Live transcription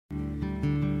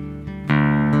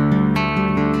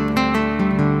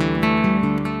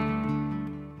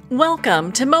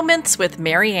Welcome to Moments with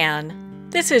Marianne.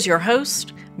 This is your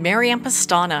host, Marianne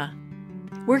Pastana.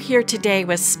 We're here today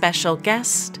with special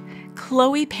guest,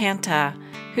 Chloe Panta,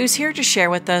 who's here to share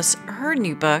with us her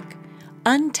new book,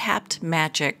 Untapped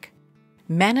Magic,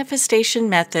 Manifestation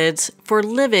Methods for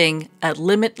Living a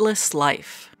Limitless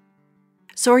Life.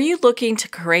 So are you looking to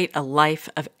create a life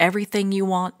of everything you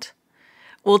want?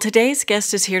 Well, today's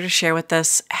guest is here to share with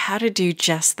us how to do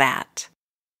just that.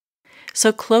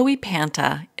 So Chloe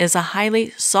Panta is a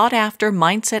highly sought-after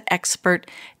mindset expert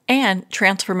and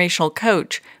transformational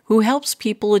coach who helps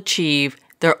people achieve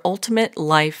their ultimate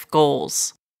life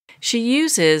goals. She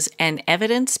uses an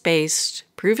evidence-based,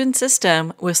 proven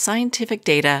system with scientific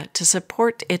data to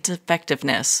support its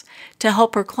effectiveness to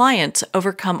help her clients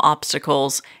overcome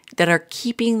obstacles that are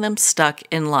keeping them stuck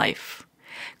in life.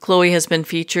 Chloe has been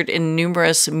featured in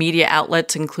numerous media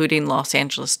outlets including Los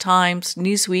Angeles Times,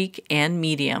 Newsweek, and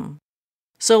Medium.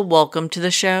 So welcome to the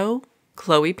show,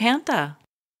 Chloe Panta.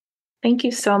 Thank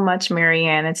you so much,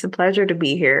 Marianne. It's a pleasure to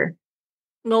be here.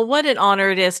 Well, what an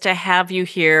honor it is to have you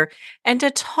here and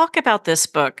to talk about this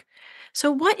book.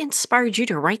 So what inspired you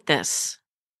to write this?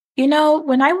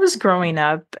 When I was growing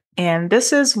up, and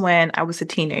this is when I was a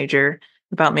teenager,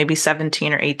 about maybe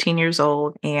 17 or 18 years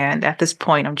old. And at this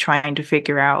point, I'm trying to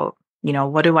figure out,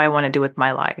 what do I want to do with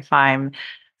my life? I'm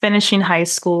finishing high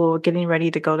school, getting ready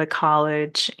to go to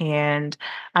college. And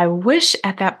I wish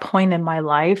at that point in my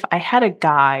life, I had a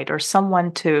guide or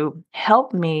someone to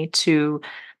help me to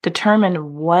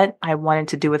determine what I wanted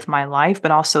to do with my life,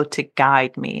 but also to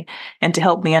guide me and to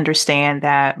help me understand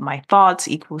that my thoughts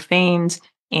equal things.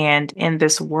 And in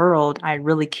this world, I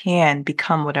really can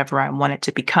become whatever I want it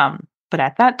to become. But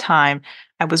at that time,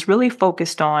 I was really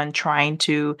focused on trying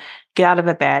to get out of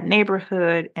a bad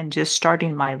neighborhood and just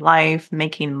starting my life,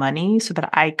 making money so that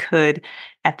I could,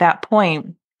 at that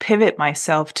point, pivot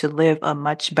myself to live a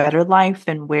much better life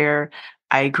than where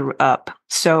I grew up.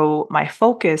 So my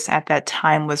focus at that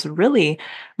time was really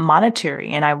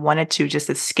monetary, and I wanted to just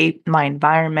escape my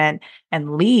environment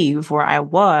and leave where I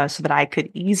was so that I could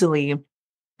easily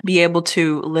be able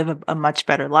to live a much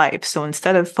better life. So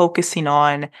instead of focusing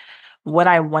on what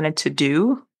I wanted to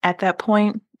do at that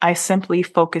point, I simply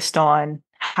focused on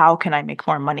how can I make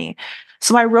more money.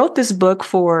 So I wrote this book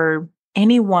for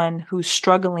anyone who's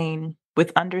struggling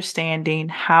with understanding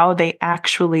how they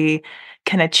actually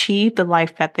can achieve the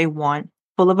life that they want,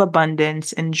 full of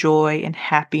abundance and joy and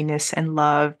happiness and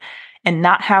love, and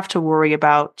not have to worry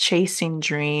about chasing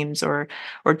dreams or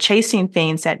chasing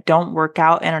things that don't work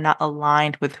out and are not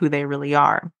aligned with who they really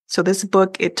are. So this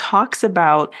book, it talks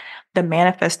about the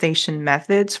manifestation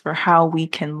methods for how we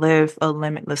can live a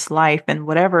limitless life and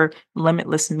whatever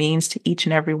limitless means to each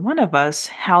and every one of us,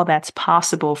 how that's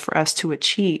possible for us to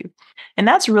achieve. And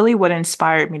that's really what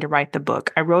inspired me to write the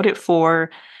book. I wrote it for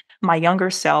my younger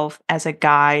self as a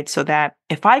guide so that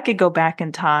if I could go back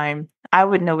in time, I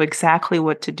would know exactly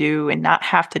what to do and not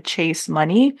have to chase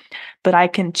money, but I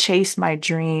can chase my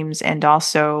dreams and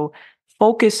also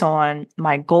focus on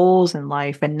my goals in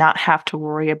life and not have to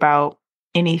worry about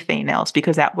anything else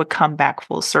because that would come back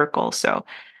full circle. So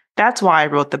that's why I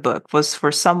wrote the book, was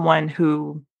for someone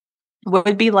who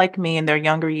would be like me in their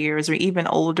younger years or even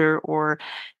older or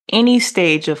any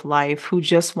stage of life who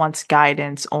just wants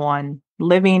guidance on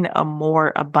living a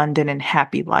more abundant and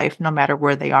happy life no matter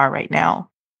where they are right now.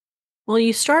 Well,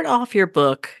 you start off your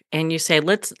book and you say,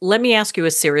 let me ask you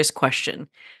a serious question.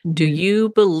 Do Mhm. you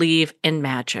believe in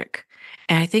magic?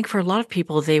 And I think for a lot of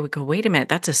people, they would go, wait a minute,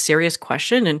 that's a serious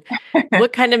question. And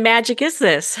what kind of magic is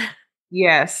this?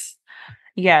 Yes.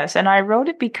 Yes. And I wrote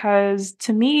it because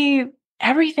to me,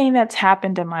 everything that's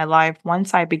happened in my life,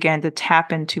 once I began to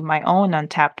tap into my own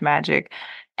untapped magic,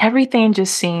 everything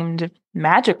just seemed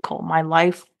magical. My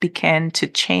life began to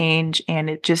change and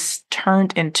it just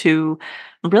turned into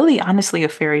really honestly a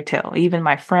fairy tale. Even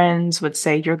my friends would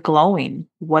say, "You're glowing.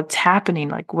 What's happening?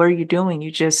 Like, what are you doing?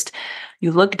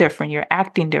 You look different. You're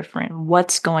acting different.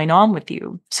 What's going on with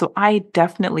you?" So I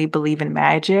definitely believe in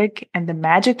magic. And the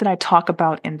magic that I talk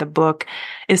about in the book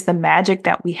is the magic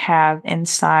that we have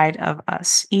inside of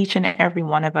us. Each and every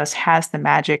one of us has the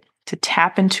magic to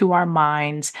tap into our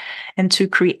minds and to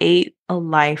create a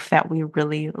life that we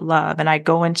really love. And I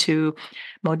go into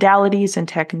modalities and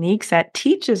techniques that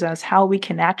teaches us how we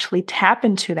can actually tap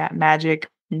into that magic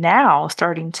now,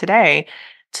 starting today,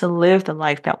 to live the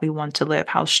life that we want to live.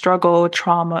 How struggle,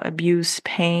 trauma, abuse,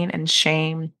 pain, and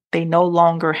shame, they no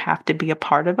longer have to be a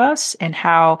part of us, and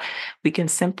how we can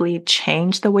simply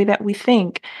change the way that we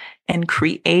think and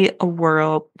create a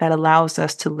world that allows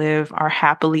us to live our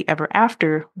happily ever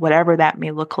after, whatever that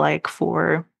may look like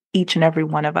for each and every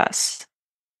one of us.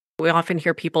 We often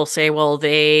hear people say, well,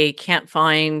 they can't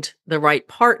find the right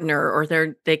partner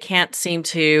or they can't seem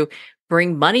to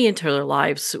bring money into their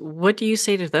lives. What do you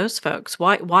say to those folks?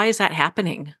 Why is that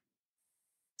happening?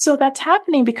 So that's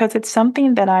happening because it's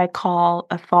something that I call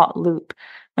a thought loop.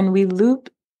 When we loop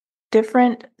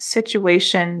different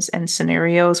situations and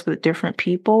scenarios with different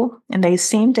people, and they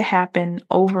seem to happen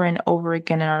over and over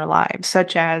again in our lives,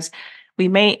 such as we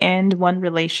may end one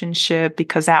relationship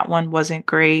because that one wasn't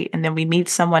great, and then we meet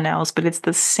someone else, but it's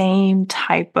the same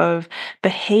type of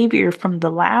behavior from the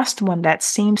last one that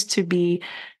seems to be,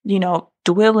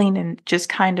 dwelling and just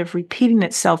kind of repeating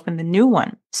itself in the new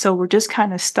one. So we're just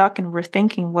kind of stuck and we're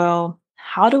thinking, well,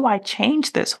 how do I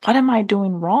change this? What am I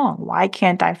doing wrong? Why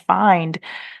can't I find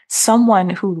someone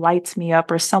who lights me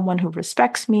up or someone who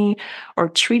respects me or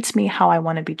treats me how I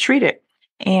want to be treated?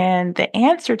 And the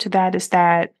answer to that is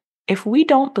that if we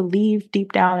don't believe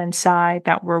deep down inside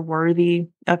that we're worthy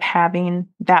of having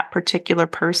that particular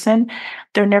person,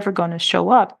 they're never going to show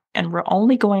up. And we're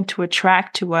only going to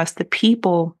attract to us the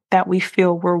people that we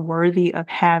feel we're worthy of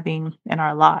having in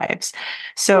our lives.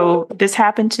 So, this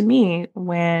happened to me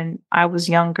when I was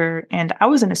younger, and I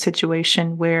was in a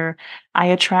situation where I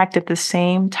attracted the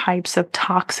same types of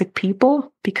toxic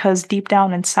people because deep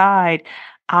down inside,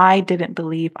 I didn't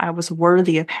believe I was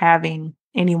worthy of having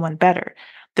anyone better.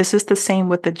 This is the same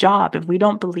with the job. If we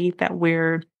don't believe that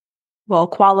we're well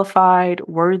qualified,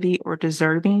 worthy, or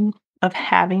deserving of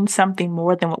having something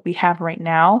more than what we have right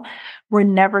now, we're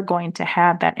never going to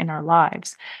have that in our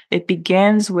lives. It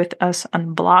begins with us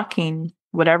unblocking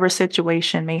whatever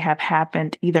situation may have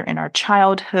happened either in our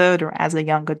childhood or as a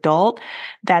young adult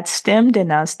that stemmed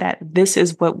in us that this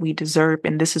is what we deserve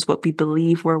and this is what we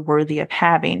believe we're worthy of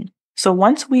having. So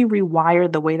once we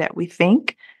rewire the way that we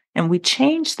think and we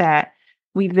change that,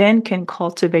 we then can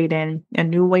cultivate in a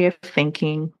new way of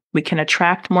thinking. We can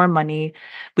attract more money.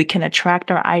 We can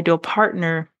attract our ideal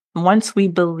partner once we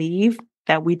believe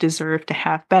that we deserve to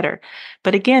have better.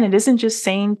 But again, it isn't just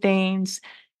saying things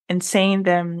and saying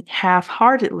them half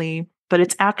heartedly, but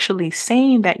it's actually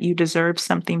saying that you deserve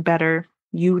something better.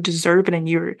 You deserve it and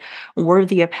you're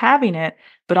worthy of having it,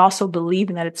 but also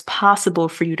believing that it's possible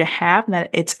for you to have and that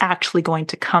it's actually going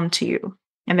to come to you.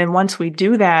 And then once we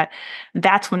do that,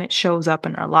 that's when it shows up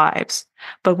in our lives.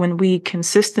 But when we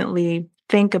consistently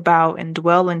think about and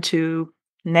dwell into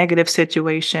negative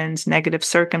situations, negative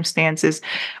circumstances,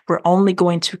 we're only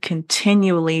going to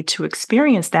continually to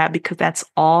experience that because that's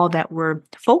all that we're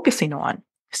focusing on.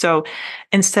 So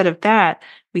instead of that,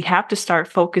 we have to start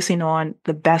focusing on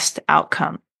the best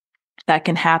outcome that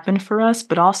can happen for us,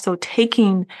 but also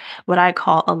taking what I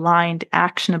call aligned,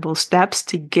 actionable steps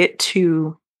to get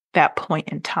to that point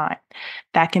in time.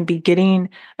 That can be getting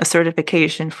a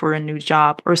certification for a new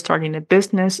job or starting a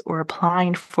business or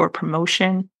applying for a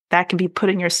promotion. That can be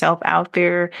putting yourself out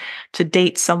there to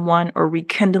date someone or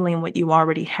rekindling what you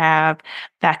already have.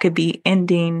 That could be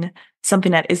ending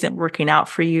something that isn't working out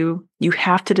for you. You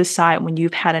have to decide when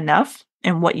you've had enough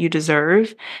and what you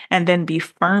deserve, and then be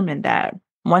firm in that.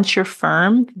 Once you're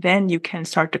firm, then you can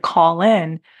start to call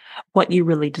in what you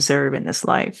really deserve in this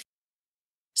life.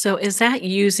 So is that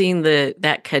using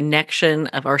that connection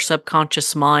of our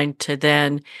subconscious mind to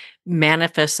then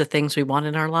manifest the things we want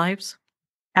in our lives?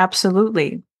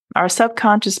 Absolutely. Our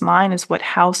subconscious mind is what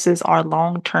houses our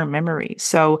long term memories.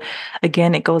 So,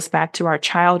 again, it goes back to our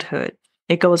childhood.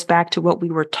 It goes back to what we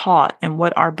were taught and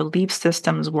what our belief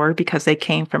systems were because they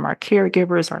came from our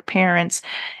caregivers, our parents,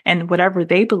 and whatever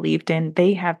they believed in,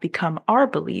 they have become our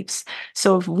beliefs.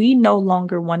 So, if we no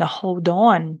longer want to hold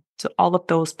on to all of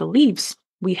those beliefs,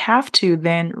 we have to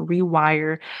then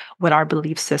rewire what our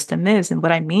belief system is. And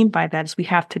what I mean by that is we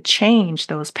have to change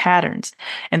those patterns.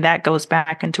 And that goes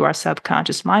back into our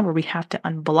subconscious mind where we have to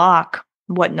unblock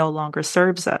what no longer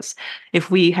serves us.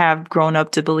 If we have grown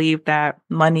up to believe that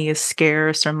money is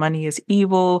scarce or money is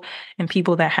evil and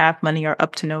people that have money are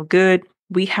up to no good,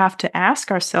 we have to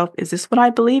ask ourselves, is this what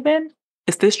I believe in?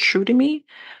 Is this true to me?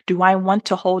 Do I want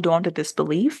to hold on to this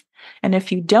belief? And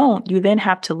if you don't, you then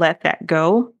have to let that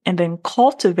go and then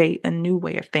cultivate a new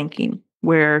way of thinking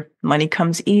where money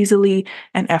comes easily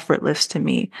and effortless to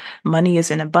me. Money is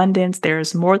in abundance. There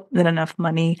is more than enough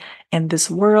money in this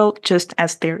world, just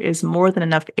as there is more than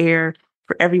enough air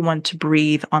for everyone to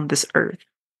breathe on this earth.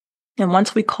 And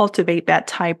once we cultivate that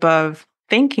type of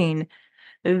thinking,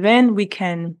 then we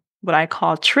can, what I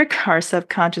call, trick our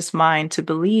subconscious mind to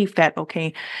believe that,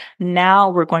 okay, now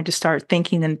we're going to start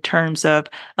thinking in terms of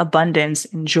abundance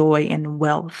and joy and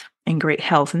wealth and great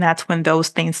health. And that's when those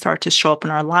things start to show up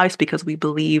in our lives because we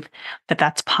believe that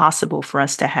that's possible for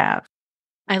us to have.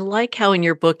 I like how in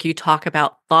your book you talk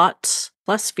about thoughts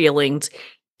plus feelings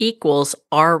equals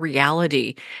our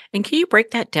reality. And can you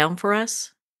break that down for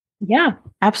us? Yeah,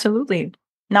 absolutely.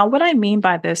 Now, what I mean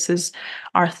by this is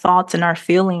our thoughts and our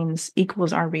feelings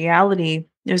equals our reality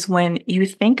is when you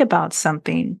think about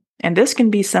something, and this can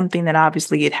be something that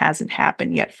obviously it hasn't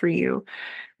happened yet for you.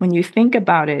 When you think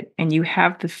about it and you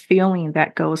have the feeling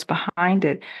that goes behind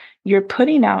it, you're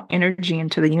putting out energy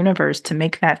into the universe to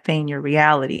make that thing your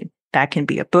reality. That can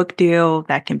be a book deal,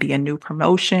 that can be a new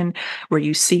promotion where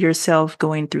you see yourself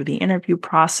going through the interview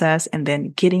process and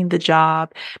then getting the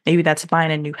job. Maybe that's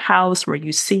buying a new house where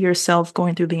you see yourself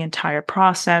going through the entire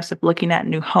process of looking at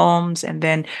new homes and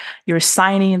then you're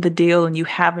signing the deal and you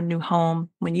have a new home.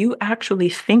 When you actually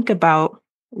think about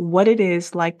what it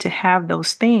is like to have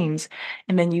those things,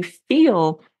 and then you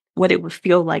feel what it would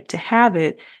feel like to have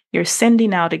it, you're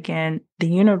sending out again the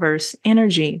universe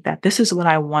energy that this is what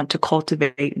I want to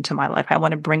cultivate into my life. I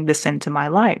want to bring this into my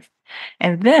life.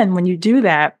 And then when you do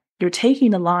that, you're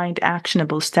taking aligned,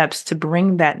 actionable steps to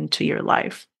bring that into your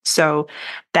life. So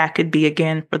that could be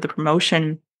again for the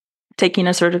promotion, taking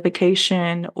a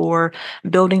certification or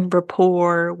building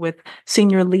rapport with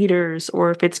senior leaders,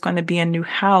 or if it's going to be a new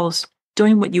house,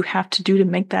 doing what you have to do to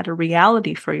make that a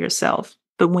reality for yourself.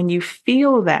 But when you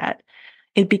feel that,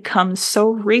 it becomes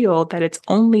so real that it's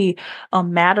only a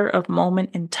matter of moment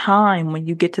in time when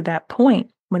you get to that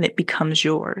point when it becomes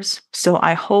yours. So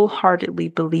I wholeheartedly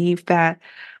believe that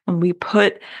when we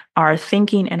put our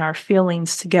thinking and our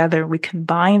feelings together, we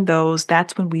combine those,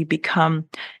 that's when we become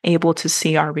able to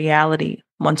see our reality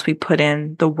once we put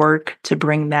in the work to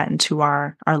bring that into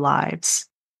our lives.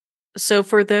 So,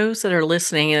 for those that are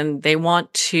listening and they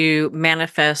want to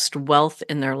manifest wealth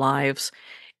in their lives,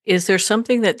 is there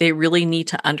something that they really need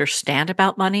to understand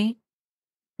about money?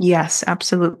 Yes,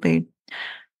 absolutely.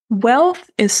 Wealth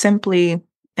is simply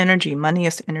energy. Money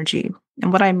is energy.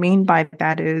 And what I mean by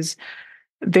that is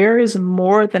there is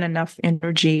more than enough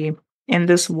energy in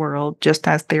this world, just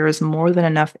as there is more than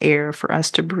enough air for us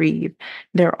to breathe.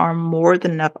 There are more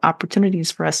than enough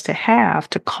opportunities for us to have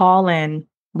to call in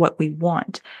what we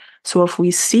want. So if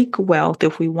we seek wealth,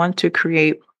 if we want to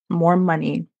create more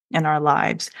money in our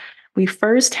lives, we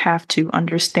first have to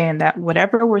understand that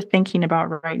whatever we're thinking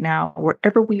about right now,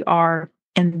 wherever we are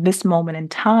in this moment in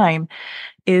time,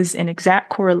 is an exact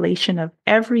correlation of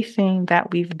everything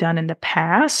that we've done in the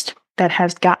past that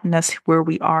has gotten us where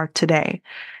we are today.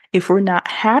 If we're not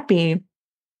happy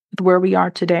with where we are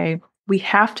today, we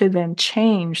have to then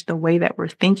change the way that we're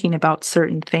thinking about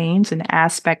certain things and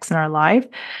aspects in our life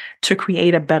to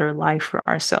create a better life for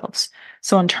ourselves.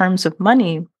 So, in terms of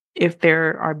money, if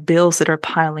there are bills that are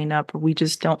piling up, or we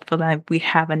just don't feel like we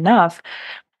have enough,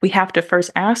 we have to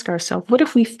first ask ourselves, what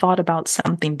if we thought about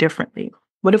something differently?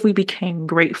 What if we became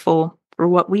grateful for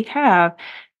what we have,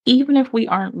 even if we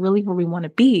aren't really where we want to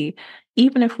be,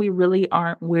 even if we really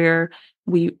aren't where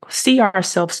we see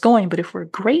ourselves going? But if we're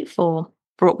grateful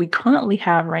for what we currently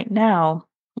have right now,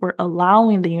 we're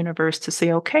allowing the universe to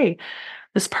say, okay,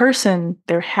 this person,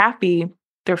 they're happy,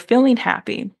 they're feeling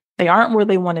happy. They aren't where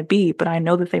they want to be, but I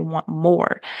know that they want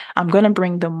more. I'm going to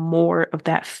bring them more of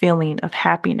that feeling of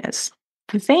happiness.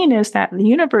 The thing is that the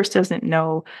universe doesn't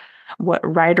know what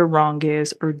right or wrong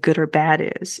is or good or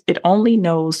bad is. It only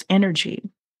knows energy.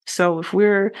 So if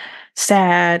we're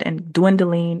sad and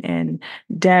dwindling and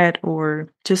dead or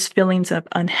just feelings of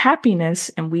unhappiness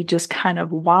and we just kind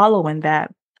of wallow in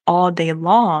that all day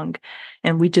long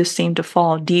and we just seem to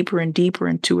fall deeper and deeper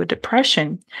into a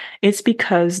depression, it's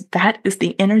because that is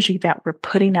the energy that we're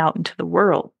putting out into the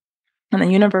world. And the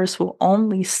universe will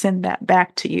only send that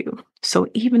back to you. So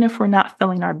even if we're not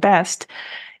feeling our best,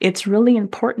 it's really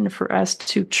important for us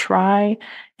to try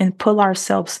and pull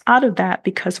ourselves out of that,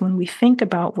 because when we think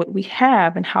about what we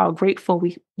have and how grateful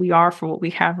we are for what we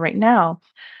have right now,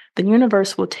 the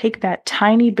universe will take that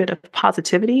tiny bit of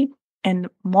positivity and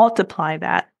multiply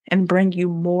that and bring you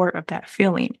more of that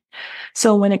feeling.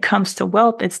 So when it comes to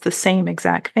wealth, it's the same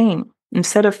exact thing.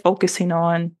 Instead of focusing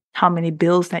on how many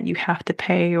bills that you have to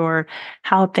pay or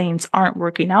how things aren't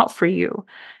working out for you,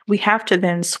 we have to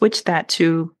then switch that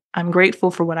to, I'm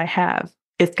grateful for what I have.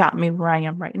 It's got me where I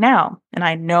am right now. And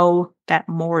I know that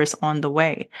more is on the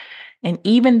way. And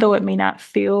even though it may not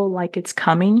feel like it's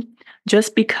coming,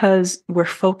 just because we're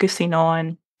focusing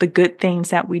on the good things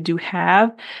that we do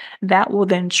have, that will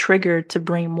then trigger to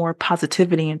bring more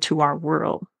positivity into our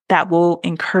world. That will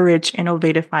encourage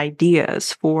innovative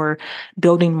ideas for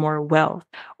building more wealth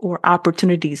or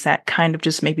opportunities that kind of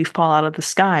just maybe fall out of the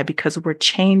sky because we're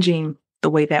changing the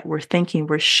way that we're thinking.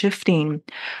 We're shifting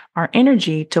our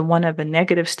energy to one of a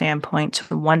negative standpoint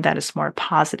to one that is more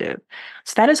positive.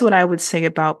 So that is what I would say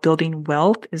about building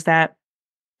wealth, is that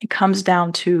It comes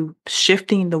down to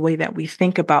shifting the way that we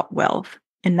think about wealth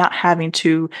and not having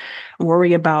to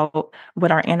worry about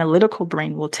what our analytical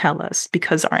brain will tell us,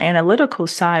 because our analytical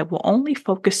side will only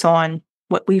focus on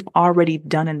what we've already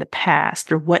done in the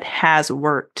past or what has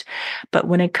worked. But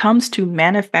when it comes to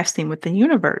manifesting with the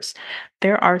universe,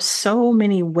 there are so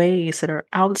many ways that are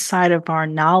outside of our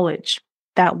knowledge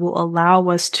that will allow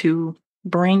us to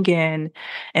bring in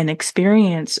and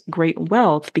experience great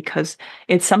wealth, because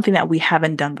it's something that we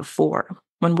haven't done before.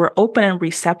 When we're open and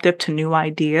receptive to new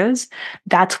ideas,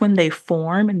 that's when they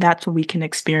form, and that's when we can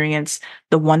experience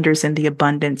the wonders and the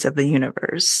abundance of the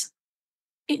universe.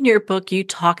 In your book, you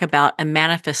talk about a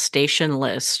manifestation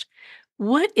list.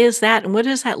 What is that and what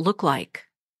does that look like?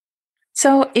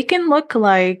 So it can look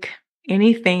like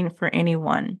anything for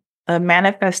anyone. A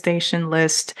manifestation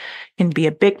list can be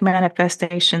a big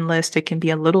manifestation list. It can be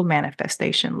a little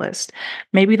manifestation list.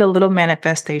 Maybe the little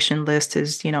manifestation list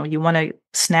is, you want to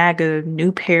snag a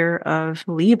new pair of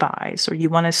Levi's, or you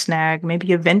want to snag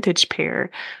maybe a vintage pair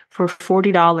for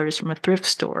 $40 from a thrift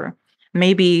store.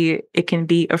 Maybe it can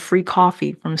be a free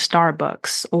coffee from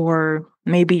Starbucks, or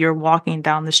maybe you're walking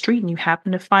down the street and you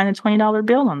happen to find a $20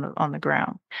 bill on the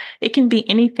ground. It can be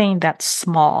anything that's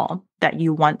small that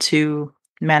you want to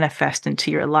manifest into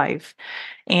your life.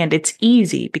 And it's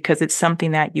easy because it's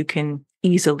something that you can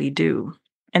easily do.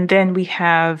 And then we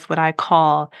have what I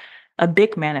call a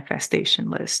big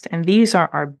manifestation list. And these are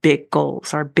our big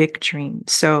goals, our big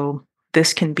dreams. So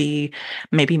this can be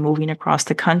maybe moving across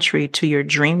the country to your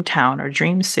dream town or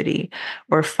dream city,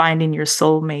 or finding your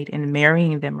soulmate and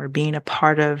marrying them or being a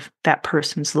part of that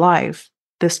person's life.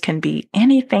 This can be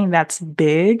anything that's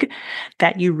big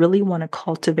that you really want to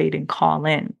cultivate and call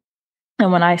in.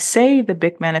 And when I say the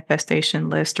big manifestation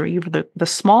list, or even the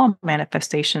small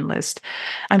manifestation list,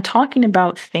 I'm talking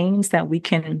about things that we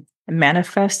can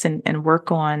manifest and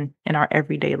work on in our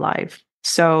everyday life.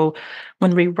 So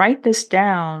when we write this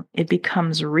down, it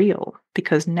becomes real,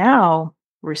 because now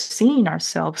we're seeing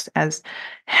ourselves as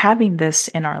having this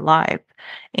in our life.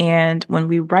 And when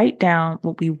we write down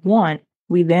what we want,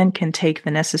 we then can take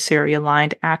the necessary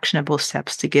aligned actionable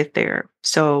steps to get there.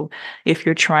 So if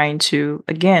you're trying to,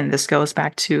 again, this goes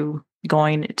back to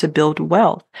going to build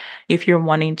wealth. If you're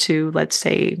wanting to, let's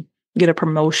say, get a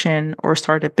promotion or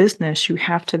start a business, you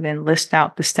have to then list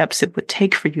out the steps it would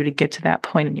take for you to get to that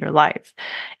point in your life.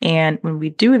 And when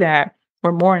we do that,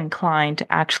 we're more inclined to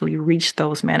actually reach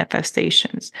those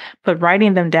manifestations. But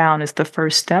writing them down is the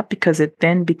first step, because it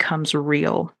then becomes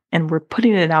real. And we're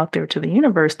putting it out there to the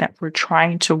universe that we're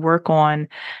trying to work on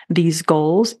these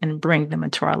goals and bring them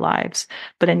into our lives.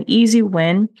 But an easy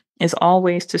win is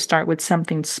always to start with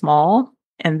something small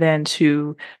and then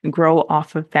to grow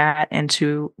off of that and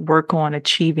to work on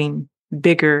achieving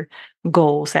bigger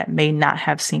goals that may not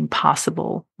have seemed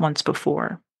possible once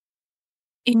before.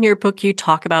 In your book, you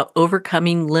talk about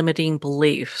overcoming limiting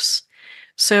beliefs.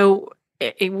 So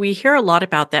we hear a lot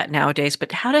about that nowadays,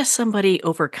 but how does somebody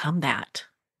overcome that?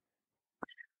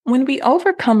 When we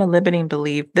overcome a limiting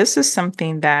belief, this is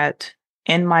something that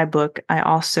in my book, I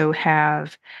also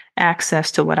have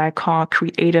access to what I call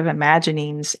creative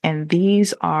imaginings. And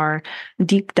these are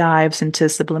deep dives into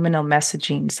subliminal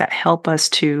messagings that help us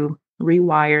to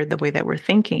rewire the way that we're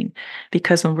thinking.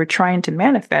 Because when we're trying to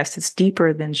manifest, it's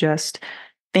deeper than just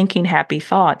thinking happy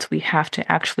thoughts. We have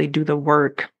to actually do the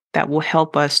work that will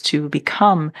help us to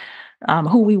become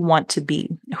who we want to be,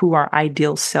 who our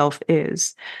ideal self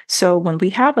is. So when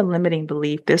we have a limiting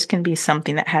belief, this can be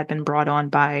something that had been brought on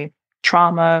by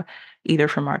trauma, either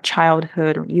from our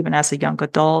childhood or even as a young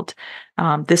adult.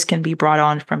 This can be brought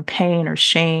on from pain or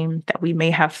shame that we may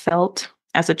have felt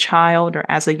as a child or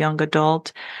as a young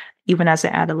adult, even as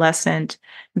an adolescent.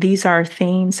 These are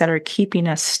things that are keeping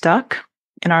us stuck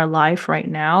in our life right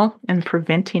now and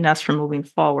preventing us from moving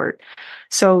forward.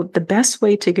 So the best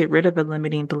way to get rid of a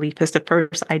limiting belief is to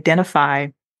first identify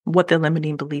what the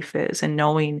limiting belief is, and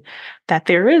knowing that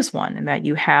there is one and that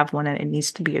you have one and it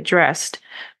needs to be addressed.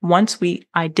 Once we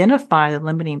identify the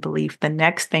limiting belief, the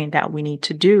next thing that we need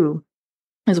to do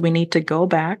is we need to go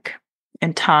back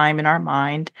in time in our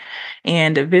mind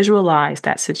and visualize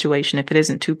that situation, if it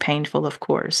isn't too painful, of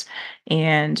course,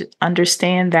 and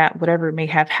understand that whatever may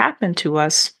have happened to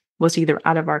us was either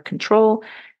out of our control,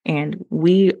 and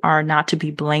we are not to be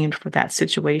blamed for that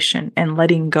situation, and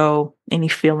letting go any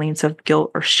feelings of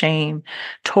guilt or shame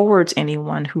towards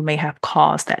anyone who may have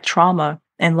caused that trauma,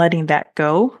 and letting that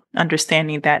go,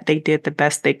 understanding that they did the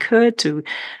best they could to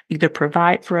either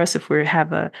provide for us if we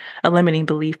have a limiting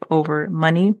belief over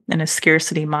money and a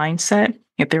scarcity mindset,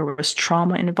 if there was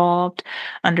trauma involved,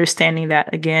 understanding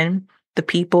that, again, the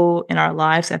people in our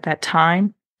lives at that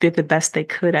time did the best they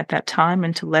could at that time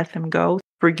and to let them go,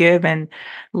 forgive and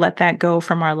let that go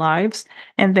from our lives.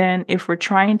 And then if we're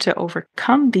trying to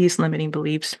overcome these limiting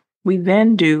beliefs, we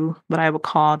then do what I would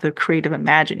call the creative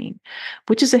imagining,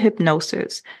 which is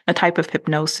a type of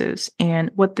hypnosis. And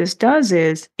what this does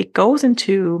is it goes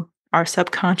into our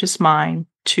subconscious mind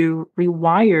to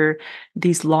rewire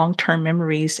these long-term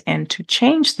memories and to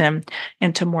change them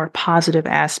into more positive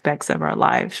aspects of our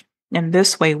lives. And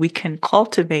this way we can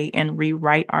cultivate and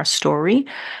rewrite our story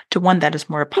to one that is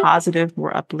more positive,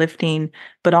 more uplifting,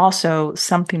 but also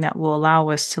something that will allow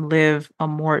us to live a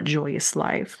more joyous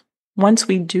life. Once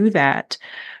we do that,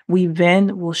 we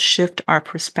then will shift our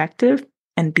perspective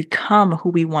and become who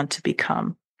we want to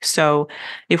become. So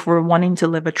if we're wanting to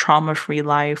live a trauma-free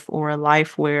life or a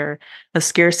life where a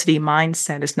scarcity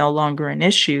mindset is no longer an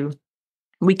issue,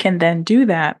 we can then do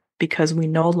that because we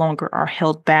no longer are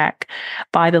held back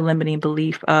by the limiting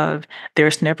belief of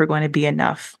there's never going to be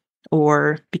enough,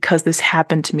 or because this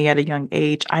happened to me at a young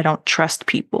age, I don't trust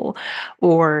people,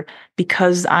 or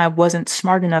because I wasn't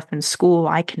smart enough in school,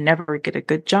 I can never get a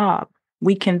good job.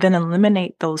 We can then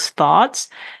eliminate those thoughts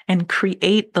and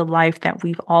create the life that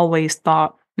we've always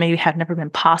thought maybe had never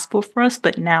been possible for us,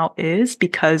 but now is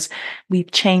because we've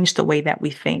changed the way that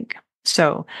we think.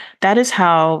 So that is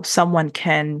how someone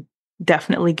can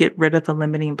definitely get rid of the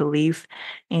limiting belief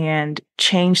and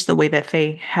change the way that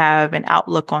they have an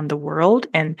outlook on the world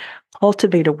and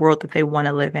cultivate a world that they want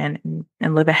to live in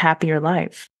and live a happier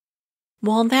life.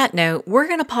 Well, on that note, we're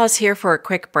going to pause here for a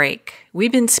quick break.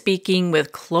 We've been speaking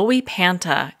with Chloe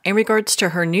Panta in regards to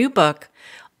her new book,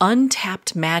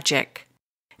 Untapped Magic: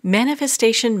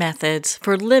 Manifestation Methods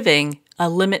for Living a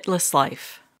Limitless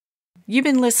Life. You've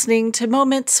been listening to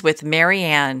Moments with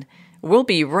Marianne. We'll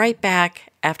be right back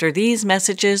after these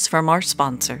messages from our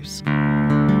sponsors.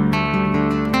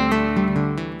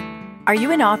 Are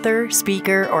you an author,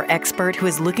 speaker, or expert who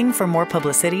is looking for more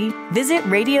publicity? Visit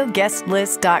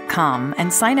radioguestlist.com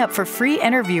and sign up for free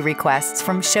interview requests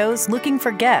from shows looking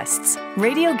for guests.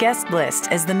 Radio Guest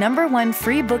List is the #1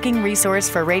 free booking resource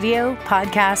for radio,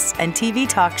 podcasts, and TV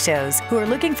talk shows who are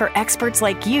looking for experts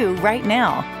like you right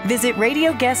now. Visit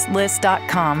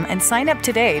radioguestlist.com and sign up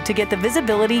today to get the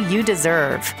visibility you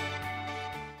deserve.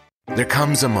 There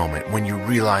comes a moment when you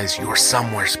realize you're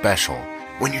somewhere special.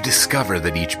 When you discover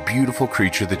that each beautiful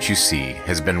creature that you see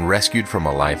has been rescued from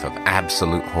a life of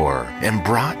absolute horror and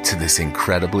brought to this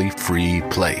incredibly free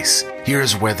place.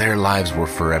 Here's where their lives were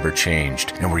forever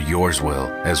changed and where yours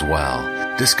will as well.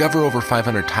 Discover over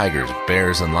 500 tigers,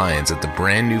 bears, and lions at the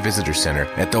brand new visitor center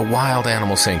at the Wild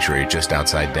Animal Sanctuary just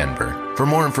outside Denver. For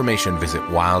more information, visit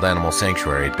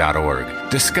wildanimalsanctuary.org.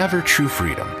 Discover true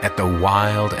freedom at the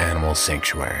Wild Animal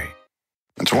Sanctuary.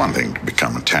 It's one thing to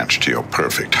become attached to your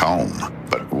perfect home,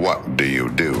 but what do you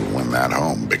do when that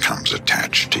home becomes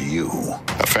attached to you?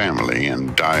 A family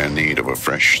in dire need of a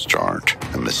fresh start,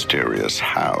 a mysterious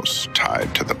house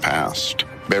tied to the past.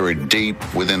 Buried deep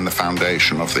within the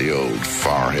foundation of the old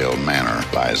Far Hill Manor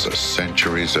lies a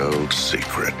centuries-old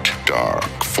secret.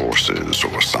 Dark forces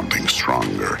or something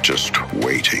stronger just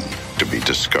waiting to be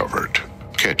discovered.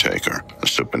 Caretaker, a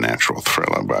supernatural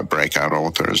thriller by breakout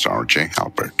authors R.J.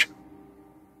 Halpert.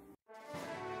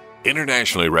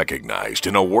 Internationally recognized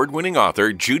and award-winning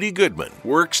author Judy Goodman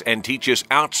works and teaches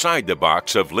outside the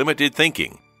box of limited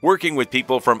thinking. Working with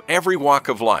people from every walk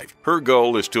of life, her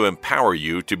goal is to empower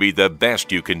you to be the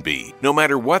best you can be, no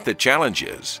matter what the challenge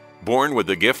is. Born with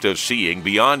the gift of seeing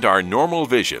beyond our normal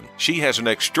vision, she has an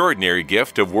extraordinary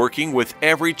gift of working with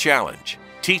every challenge.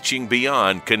 Teaching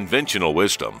beyond conventional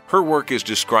wisdom, her work is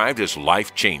described as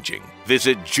life-changing.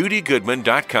 Visit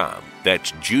judygoodman.com.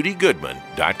 That's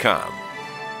judygoodman.com.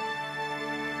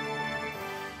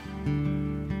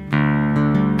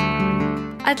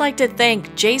 I'd like to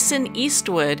thank Jason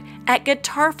Eastwood at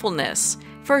Guitarfulness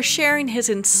for sharing his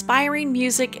inspiring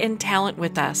music and talent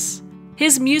with us.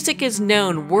 His music is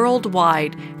known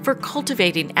worldwide for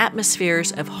cultivating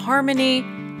atmospheres of harmony,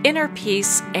 inner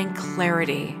peace, and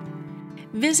clarity.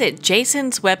 Visit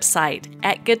Jason's website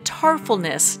at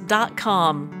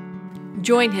guitarfulness.com.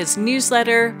 Join his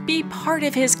newsletter, be part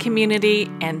of his community,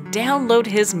 and download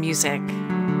his music.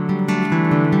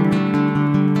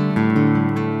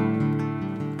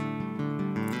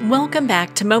 Welcome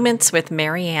back to Moments with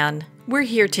Marianne. We're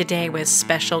here today with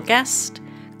special guest,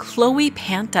 Chloe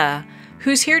Panta,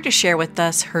 who's here to share with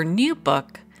us her new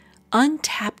book,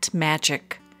 Untapped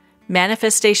Magic: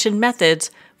 Manifestation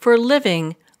Methods for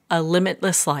Living a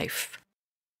Limitless Life.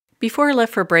 Before I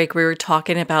left for break, we were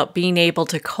talking about being able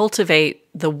to cultivate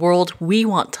the world we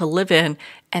want to live in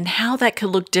and how that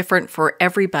could look different for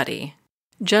everybody.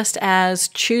 Just as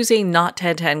choosing not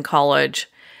to attend college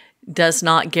does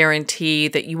not guarantee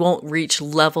that you won't reach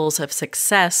levels of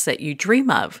success that you dream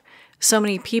of. So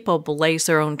many people blaze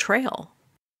their own trail.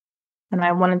 And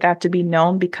I wanted that to be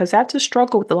known because that's a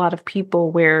struggle with a lot of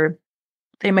people where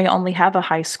they may only have a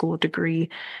high school degree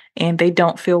and they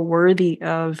don't feel worthy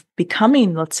of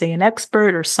becoming, let's say, an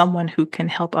expert or someone who can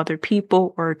help other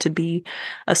people or to be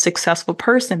a successful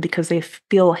person because they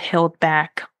feel held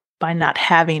back by not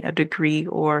having a degree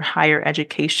or higher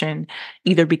education,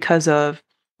 either because of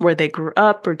where they grew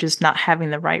up or just not having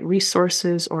the right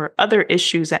resources or other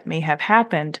issues that may have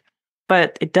happened.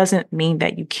 But it doesn't mean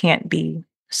that you can't be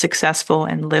successful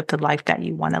and live the life that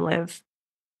you want to live.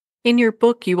 In your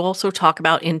book, you also talk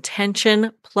about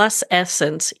intention plus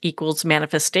essence equals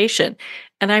manifestation.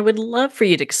 And I would love for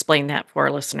you to explain that for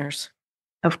our listeners.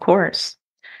 Of course.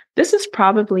 This is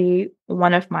probably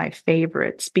one of my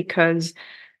favorites because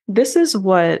this is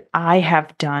what I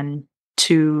have done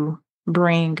to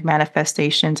bring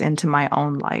manifestations into my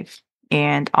own life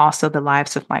and also the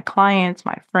lives of my clients,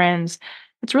 my friends.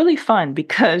 It's really fun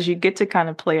because you get to kind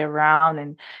of play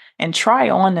around and try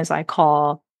on, as I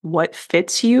call, what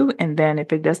fits you. And then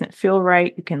if it doesn't feel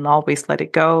right, you can always let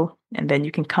it go. And then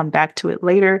you can come back to it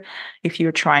later if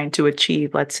you're trying to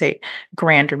achieve, let's say,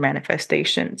 grander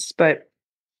manifestations. But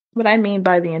what I mean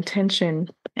by the intention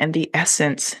and the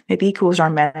essence, it equals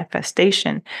our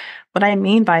manifestation. What I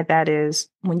mean by that is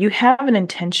when you have an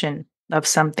intention of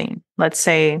something, let's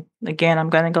say, again, I'm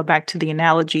going to go back to the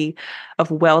analogy of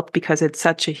wealth because it's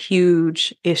such a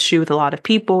huge issue with a lot of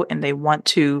people and they want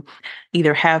to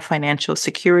either have financial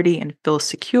security and feel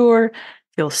secure,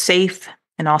 feel safe,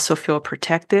 and also feel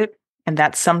protected. And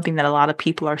that's something that a lot of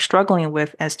people are struggling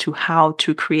with as to how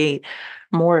to create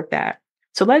more of that.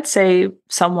 So let's say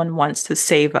someone wants to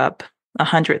save up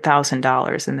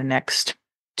 $100,000 in the next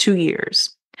 2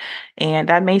 years. And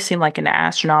that may seem like an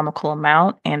astronomical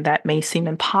amount, and that may seem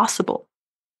impossible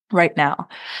right now.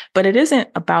 But it isn't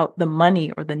about the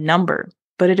money or the number,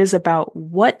 but it is about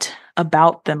what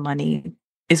about the money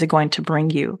is it going to bring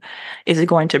you? Is it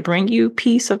going to bring you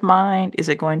peace of mind? Is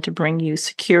it going to bring you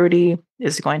security?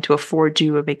 Is it going to afford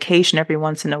you a vacation every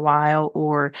once in a while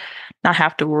or not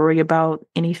have to worry about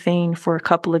anything for a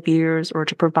couple of years or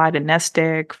to provide a nest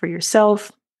egg for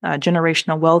yourself,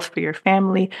 generational wealth for your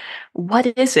family?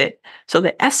 What is it? So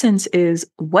the essence is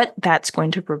what that's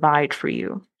going to provide for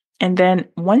you. And then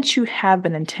once you have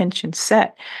an intention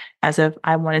set, as if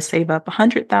I want to save up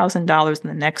 $100,000 in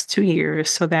the next 2 years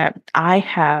so that I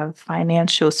have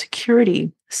financial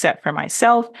security set for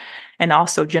myself and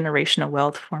also generational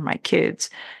wealth for my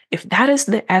kids. If that is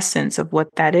the essence of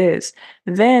what that is,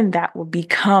 then that will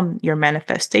become your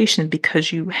manifestation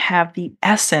because you have the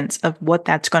essence of what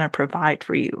that's going to provide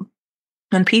for you.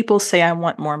 When people say, I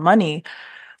want more money,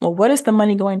 well, what is the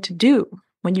money going to do?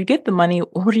 When you get the money,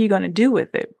 what are you going to do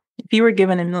with it? If you were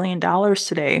given $1 million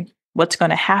today, what's going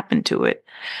to happen to it?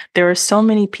 There are so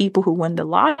many people who win the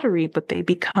lottery, but they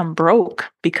become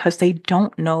broke because they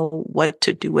don't know what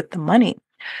to do with the money.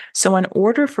 So in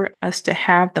order for us to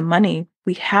have the money,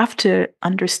 we have to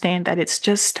understand that it's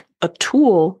just a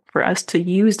tool for us to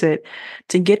use it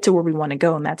to get to where we want to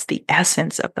go. And that's the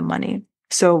essence of the money.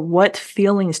 So what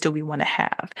feelings do we want to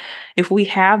have? If we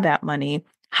have that money,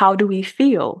 how do we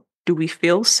feel? Do we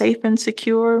feel safe and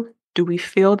secure? Do we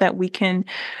feel that we can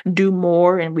do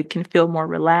more and we can feel more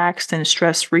relaxed and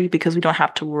stress-free because we don't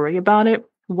have to worry about it?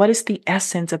 What is the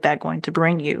essence of that going to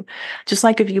bring you? Just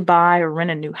like if you buy or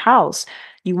rent a new house,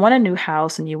 you want a new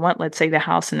house and you want, let's say, the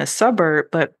house in a suburb,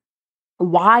 but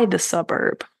why the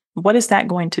suburb? What is that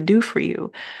going to do for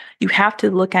you? You have to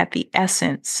look at the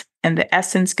essence, and the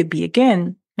essence could be,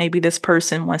 again, maybe this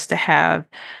person wants to have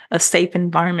a safe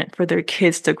environment for their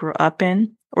kids to grow up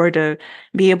in, or to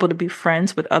be able to be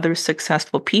friends with other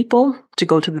successful people, to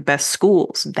go to the best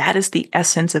schools. That is the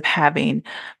essence of having,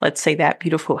 let's say, that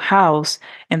beautiful house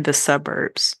in the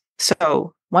suburbs.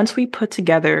 So once we put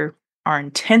together our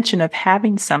intention of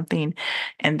having something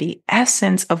and the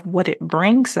essence of what it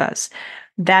brings us,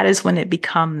 that is when it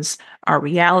becomes our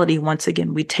reality. Once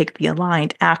again, we take the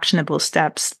aligned, actionable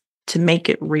steps to make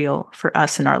it real for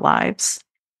us in our lives.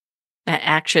 That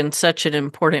action, such an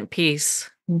important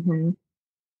piece. Mm-hmm.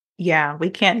 Yeah, we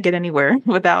can't get anywhere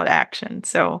without action.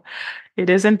 So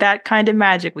it isn't that kind of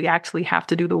magic. We actually have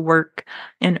to do the work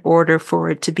in order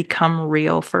for it to become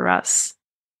real for us.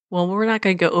 Well, we're not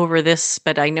going to go over this,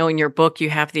 but I know in your book you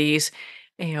have these,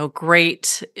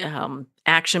 great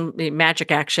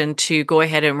magic action to go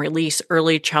ahead and release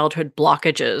early childhood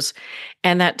blockages.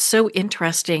 And that's so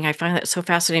interesting. I find that so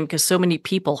fascinating because so many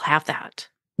people have that.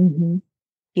 Mm-hmm.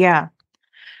 Yeah.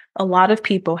 A lot of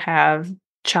people have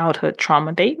childhood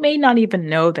trauma, they may not even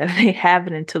know that they have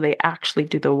it until they actually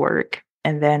do the work.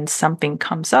 And then something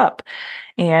comes up.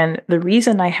 And the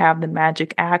reason I have the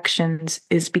magic actions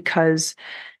is because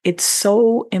it's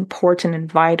so important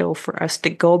and vital for us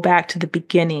to go back to the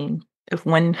beginning of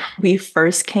when we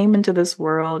first came into this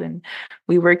world and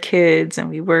we were kids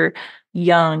and we were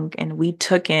young and we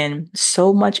took in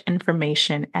so much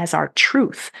information as our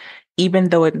truth, even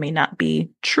though it may not be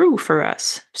true for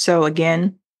us. So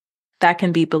again, that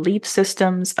can be belief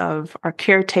systems of our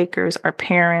caretakers, our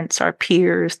parents, our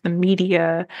peers, the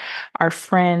media, our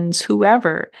friends,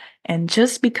 whoever. And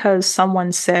just because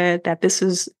someone said that this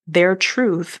is their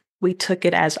truth, we took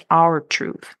it as our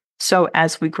truth. So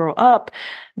as we grow up,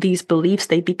 these beliefs,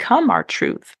 they become our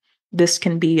truth. This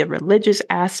can be a religious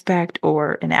aspect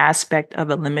or an aspect of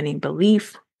a limiting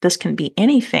belief. This can be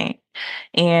anything.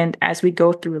 And as we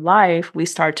go through life, we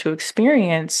start to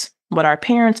experience what our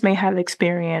parents may have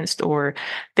experienced or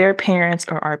their parents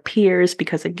or our peers,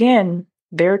 because again,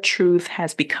 their truth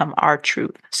has become our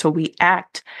truth. So we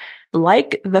act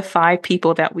like the 5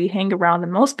 people that we hang around the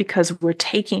most because we're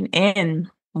taking in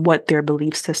what their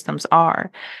belief systems are.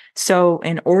 So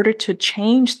in order to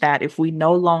change that, if we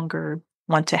no longer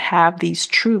want to have these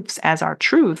truths as our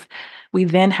truth, we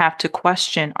then have to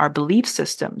question our belief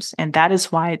systems. And that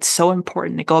is why it's so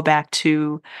important to go back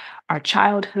to our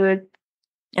childhood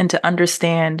and to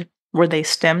understand where they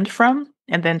stemmed from,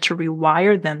 and then to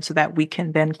rewire them so that we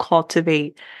can then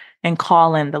cultivate and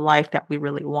call in the life that we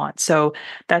really want. So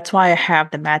that's why I have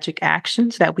the magic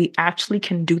actions that we actually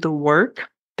can do the work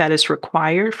that is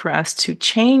required for us to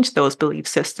change those belief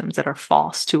systems that are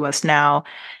false to us now,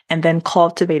 and then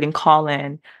cultivate and call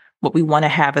in what we want to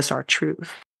have as our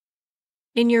truth.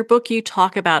 In your book, you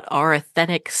talk about our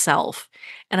authentic self,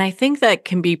 and I think that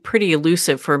can be pretty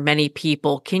elusive for many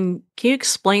people. Can you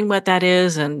explain what that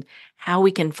is and how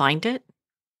we can find it?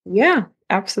 Yeah,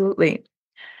 absolutely.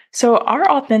 So, our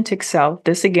authentic self,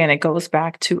 this again, it goes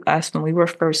back to us when we were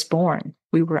first born.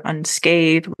 We were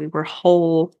unscathed, we were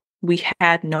whole. We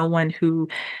had no one who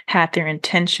had their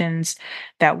intentions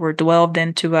that were dwelled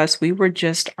into us. We were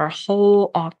just our whole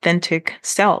authentic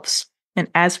selves. And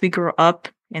as we grow up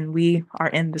and we are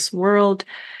in this world,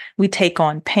 we take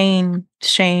on pain,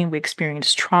 shame, we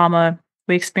experience trauma,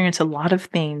 we experience a lot of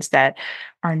things that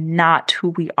are not who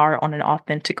we are on an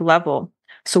authentic level.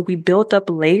 So we built up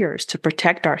layers to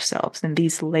protect ourselves. And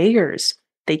these layers,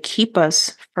 they keep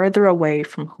us further away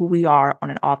from who we are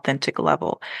on an authentic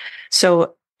level.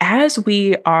 So as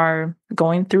we are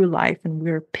going through life and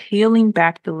we're peeling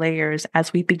back the layers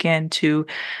as we begin to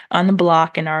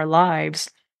unblock in our lives,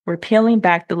 we're peeling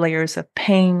back the layers of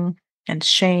pain and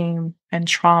shame and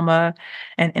trauma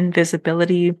and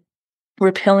invisibility.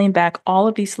 We're peeling back all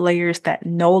of these layers that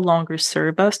no longer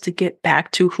serve us to get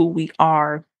back to who we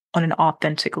are on an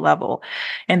authentic level.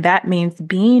 And that means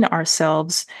being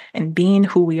ourselves and being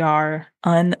who we are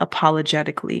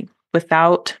unapologetically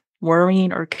without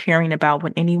worrying or caring about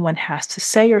what anyone has to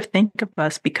say or think of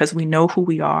us, because we know who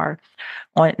we are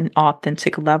on an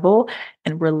authentic level,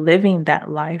 and we're living that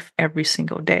life every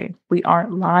single day. We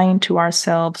aren't lying to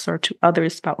ourselves or to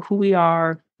others about who we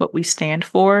are, what we stand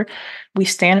for. We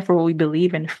stand for what we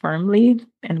believe in firmly,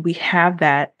 and we have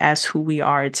that as who we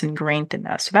are. It's ingrained in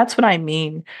us. So that's what I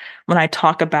mean when I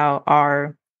talk about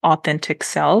our authentic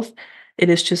self.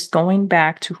 It is just going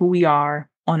back to who we are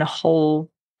on a whole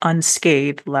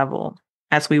unscathed level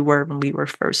as we were when we were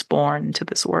first born into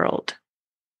this world.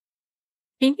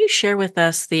 Can you share with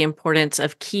us the importance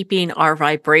of keeping our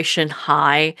vibration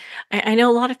high? I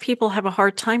know a lot of people have a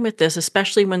hard time with this,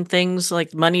 especially when things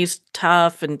like money's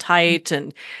tough and tight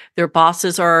and their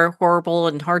bosses are horrible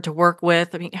and hard to work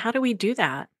with. I mean, how do we do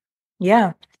that?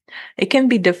 Yeah, it can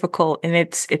be difficult, and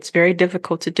it's very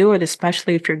difficult to do it,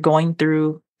 especially if you're going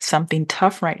through something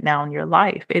tough right now in your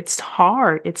life. It's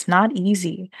hard. It's not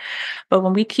easy. But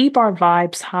when we keep our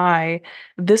vibes high,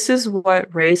 this is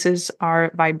what raises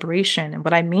our vibration. And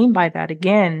what I mean by that,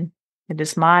 again, it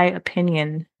is my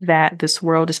opinion that this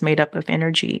world is made up of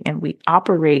energy and we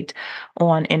operate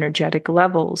on energetic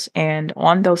levels. And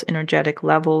on those energetic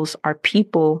levels are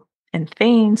people and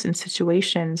things and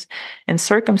situations and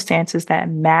circumstances that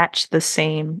match the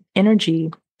same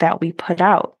energy that we put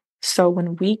out. So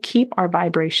when we keep our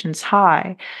vibrations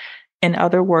high, in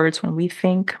other words, when we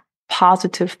think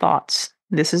positive thoughts,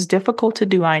 this is difficult to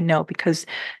do, I know, because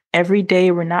every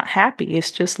day we're not happy. It's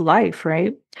just life,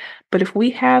 right? But if we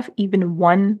have even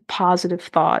one positive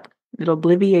thought, it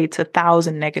obliviates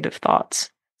 1,000 negative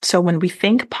thoughts. So when we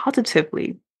think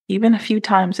positively, even a few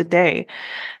times a day,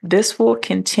 this will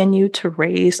continue to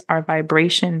raise our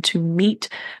vibration to meet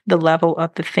the level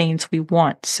of the things we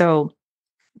want. So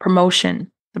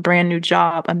promotion, a brand new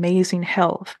job, amazing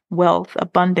health, wealth,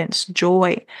 abundance,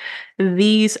 joy.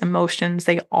 These emotions,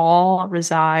 they all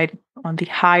reside on the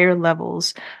higher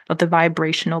levels of the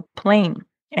vibrational plane.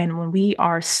 And when we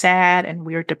are sad and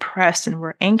we're depressed and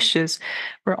we're anxious,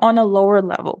 we're on a lower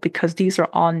level because these are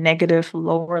all negative,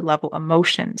 lower level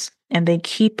emotions. And they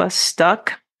keep us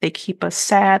stuck. They keep us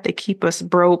sad. They keep us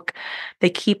broke. They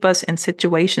keep us in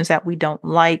situations that we don't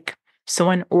like. So,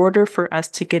 in order for us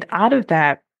to get out of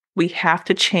that, we have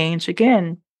to change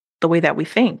again the way that we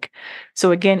think.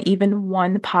 So, again, even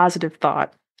one positive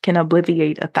thought can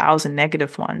obliviate 1,000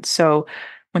 negative ones. So,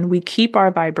 when we keep our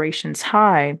vibrations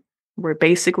high, we're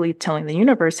basically telling the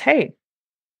universe, hey,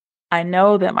 I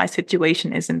know that my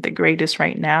situation isn't the greatest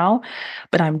right now,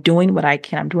 but I'm doing what I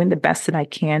can. I'm doing the best that I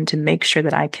can to make sure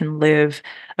that I can live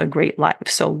a great life.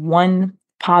 So, one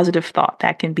positive thought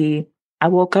that can be, I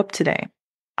woke up today.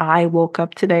 I woke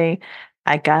up today.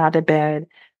 I got out of bed.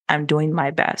 I'm doing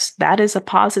my best. That is a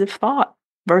positive thought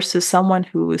versus someone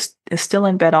who is still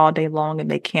in bed all day long and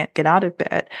they can't get out of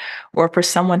bed, or for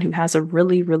someone who has a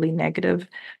really, really negative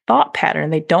thought pattern.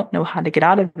 They don't know how to get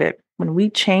out of it. When we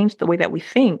change the way that we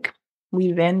think,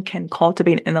 we then can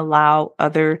cultivate and allow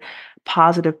other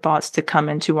positive thoughts to come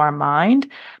into our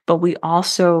mind, but we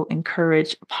also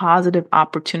encourage positive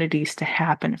opportunities to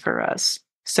happen for us.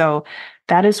 So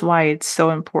that is why it's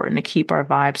so important to keep our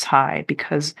vibes high,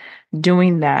 because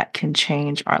doing that can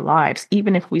change our lives.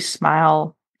 Even if we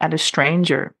smile at a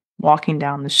stranger walking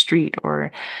down the street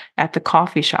or at the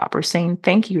coffee shop or saying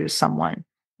thank you to someone,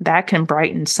 that can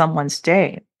brighten someone's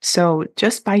day. So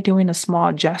just by doing a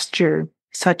small gesture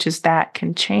such as that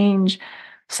can change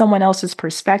someone else's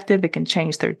perspective. It can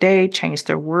change their day, change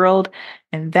their world.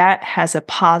 And that has a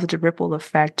positive ripple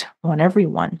effect on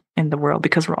everyone in the world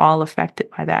because we're all affected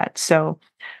by that. So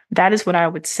that is what I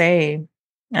would say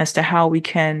as to how we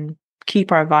can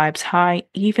keep our vibes high,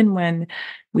 even when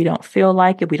we don't feel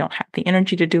like it, we don't have the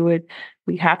energy to do it.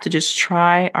 We have to just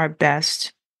try our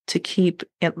best to keep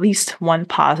at least one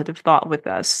positive thought with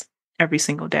us every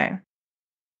single day.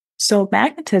 So,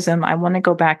 magnetism, I want to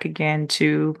go back again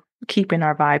to keeping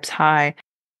our vibes high.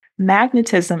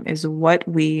 Magnetism is what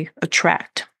we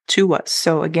attract to us.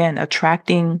 So, again,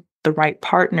 attracting the right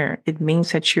partner, it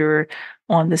means that you're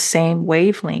on the same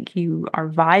wavelength. You are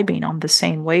vibing on the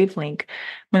same wavelength.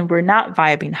 When we're not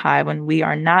vibing high, when we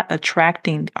are not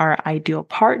attracting our ideal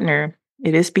partner,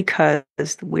 it is because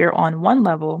we're on one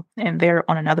level and they're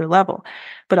on another level.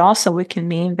 But also, it can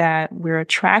mean that we're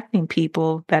attracting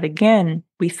people that, again,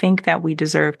 we think that we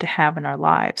deserve to have in our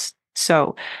lives.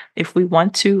 So, if we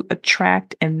want to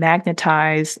attract and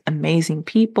magnetize amazing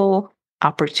people,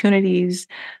 opportunities,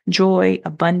 joy,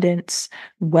 abundance,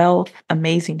 wealth,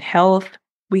 amazing health,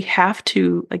 we have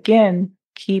to, again,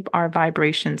 keep our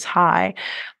vibrations high.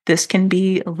 This can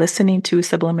be listening to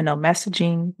subliminal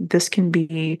messaging. This can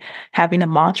be having a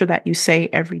mantra that you say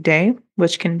every day,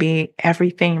 which can be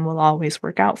everything will always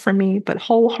work out for me, but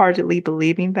wholeheartedly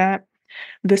believing that.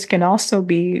 This can also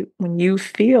be when you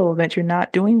feel that you're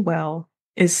not doing well,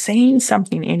 is saying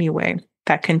something anyway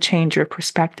that can change your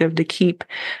perspective to keep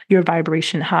your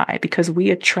vibration high, because we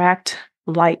attract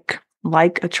like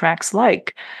attracts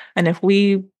like. And if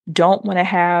we don't want to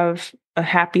have a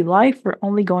happy life, we're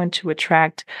only going to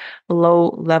attract low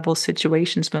level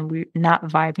situations when we're not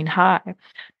vibing high.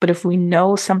 But if we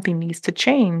know something needs to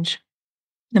change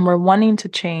and we're wanting to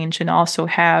change and also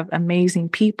have amazing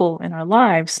people in our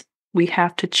lives, we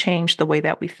have to change the way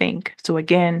that we think. So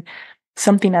again,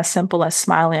 something as simple as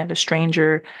smiling at a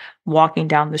stranger walking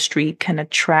down the street can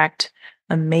attract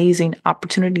amazing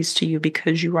opportunities to you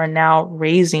because you are now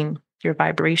raising your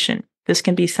vibration. This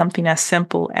can be something as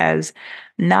simple as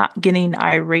not getting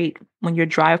irate when you're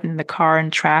driving in the car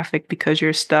in traffic because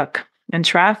you're stuck in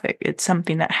traffic. It's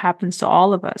something that happens to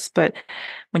all of us. But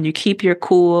when you keep your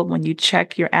cool, when you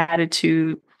check your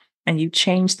attitude, and you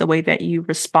change the way that you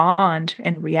respond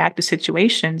and react to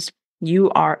situations, you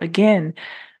are, again,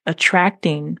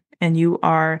 attracting and you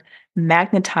are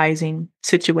magnetizing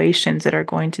situations that are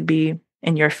going to be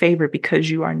in your favor because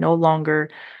you are no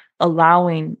longer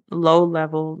allowing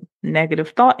low-level negative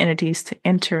thought entities to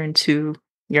enter into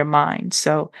your mind.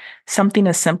 So something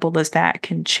as simple as that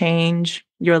can change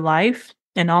your life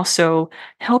and also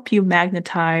help you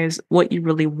magnetize what you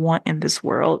really want in this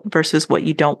world versus what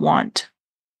you don't want.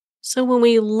 So when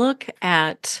we look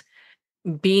at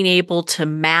being able to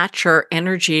match our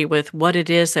energy with what it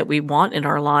is that we want in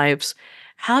our lives,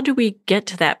 how do we get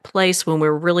to that place when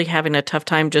we're really having a tough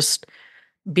time just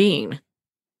being?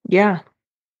 Yeah,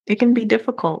 it can be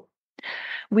difficult.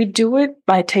 We do it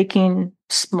by taking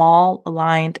small,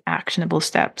 aligned, actionable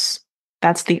steps.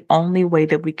 That's the only way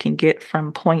that we can get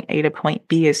from point A to point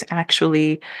B is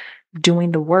actually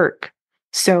doing the work.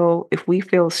 So if we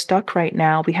feel stuck right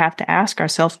now, we have to ask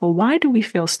ourselves, well, why do we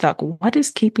feel stuck? What is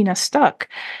keeping us stuck?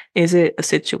 Is it a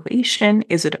situation?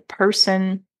 Is it a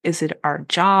person? Is it our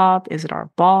job? Is it our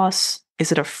boss?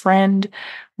 Is it a friend?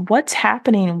 What's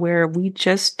happening where we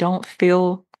just don't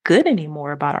feel good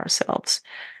anymore about ourselves?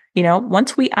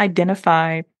 Once we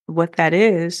identify what that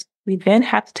is, we then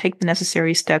have to take the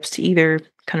necessary steps to either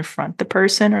confront the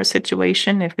person or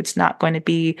situation if it's not going to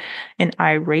be an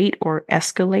irate or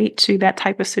escalate to that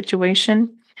type of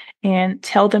situation, and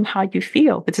tell them how you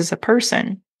feel. This is a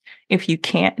person. If you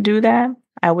can't do that,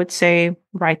 I would say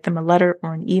write them a letter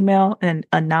or an email in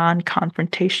a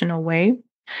non-confrontational way.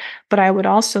 But I would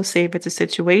also say if it's a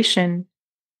situation,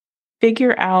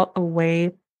 figure out a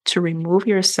way to remove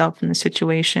yourself from the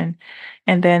situation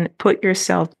and then put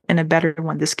yourself in a better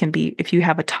one. This can be if you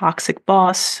have a toxic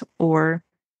boss or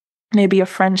maybe a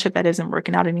friendship that isn't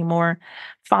working out anymore,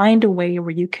 find a way where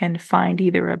you can find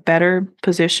either a better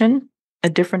position, a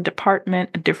different department,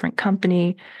 a different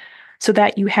company, so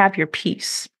that you have your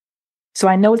peace. So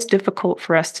I know it's difficult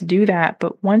for us to do that,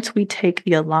 but once we take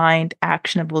the aligned,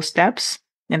 actionable steps,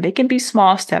 and they can be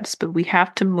small steps, but we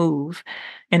have to move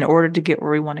in order to get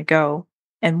where we want to go.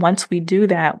 And once we do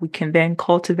that, we can then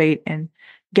cultivate and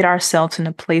get ourselves in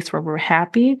a place where we're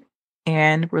happy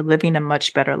and we're living a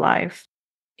much better life.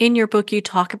 In your book, you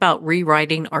talk about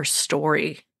rewriting our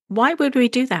story. Why would we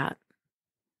do that?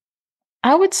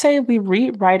 I would say we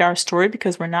rewrite our story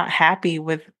because we're not happy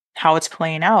with how it's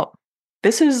playing out.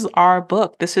 This is our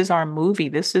book. This is our movie.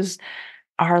 This is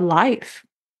our life.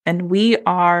 And we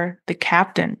are the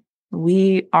captain.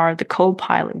 We are the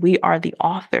co-pilot. We are the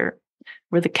author.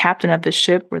 We're the captain of the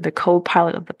ship. We're the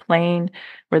co-pilot of the plane.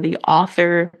 We're the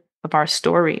author of our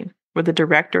story. We're the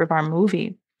director of our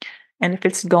movie. And if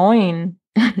it's going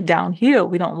downhill,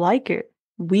 we don't like it,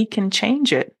 we can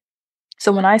change it.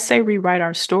 So when I say rewrite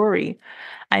our story,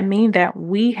 I mean that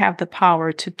we have the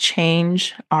power to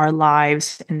change our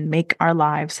lives and make our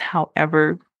lives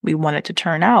however we want it to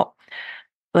turn out.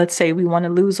 Let's say we want to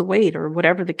lose weight or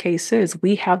whatever the case is,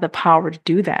 we have the power to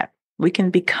do that. We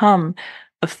can become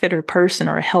a fitter person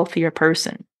or a healthier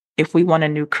person. If we want a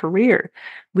new career,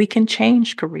 we can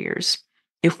change careers.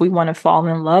 If we want to fall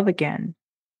in love again,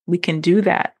 we can do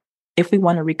that. If we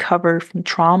want to recover from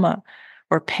trauma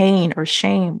or pain or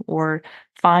shame or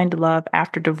find love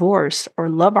after divorce or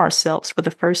love ourselves for the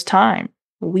first time,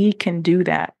 we can do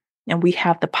that. And we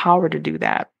have the power to do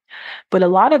that. But a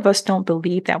lot of us don't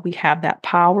believe that we have that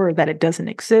power, or that it doesn't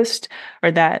exist,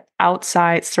 or that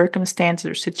outside circumstances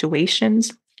or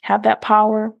situations have that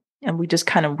power. And we just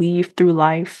kind of weave through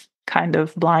life kind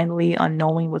of blindly,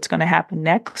 unknowing what's going to happen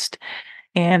next.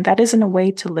 And that isn't a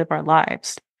way to live our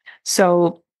lives.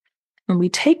 So when we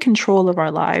take control of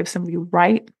our lives and we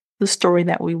write the story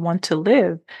that we want to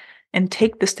live and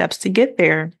take the steps to get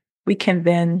there, we can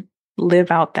then live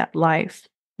out that life.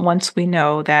 Once we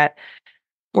know that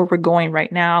where we're going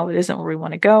right now, it isn't where we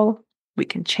want to go, we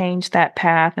can change that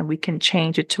path and we can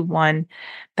change it to one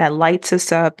that lights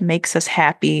us up, makes us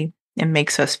happy, and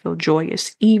makes us feel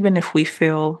joyous, even if we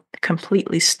feel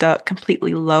completely stuck,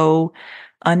 completely low,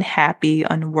 unhappy,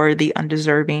 unworthy,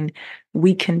 undeserving.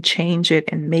 We can change it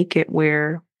and make it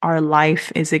where our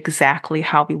life is exactly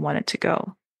how we want it to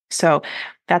go. So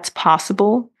that's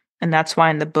possible. And that's why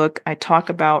in the book, I talk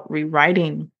about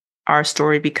rewriting our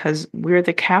story, because we're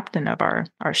the captain of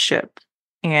our ship.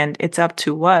 And it's up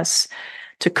to us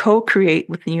to co-create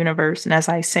with the universe. And as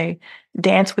I say,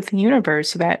 dance with the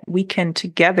universe so that we can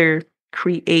together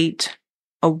create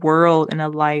a world and a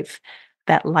life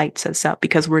that lights us up,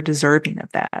 because we're deserving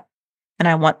of that. And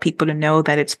I want people to know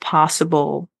that it's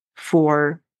possible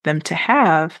for them to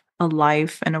have a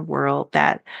life and a world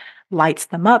that lights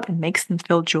them up and makes them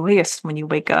feel joyous when you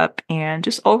wake up and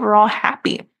just overall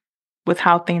happy with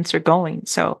how things are going.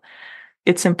 So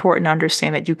it's important to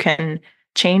understand that you can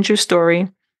change your story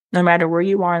no matter where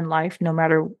you are in life, no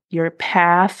matter your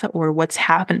path or what's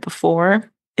happened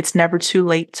before. It's never too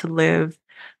late to live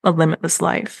a limitless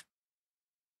life.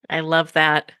 I love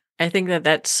that. I think that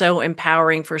that's so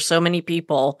empowering for so many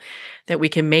people that we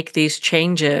can make these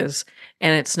changes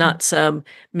and it's not some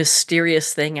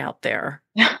mysterious thing out there.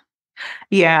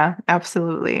 Yeah,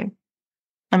 absolutely.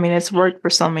 I mean, it's worked for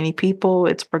so many people.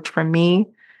 It's worked for me.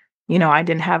 I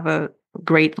didn't have a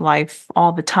great life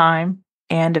all the time.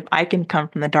 And if I can come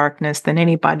from the darkness, then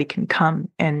anybody can come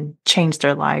and change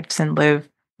their lives and live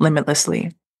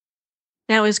limitlessly.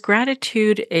 Now, is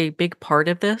gratitude a big part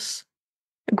of this?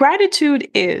 Gratitude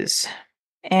is.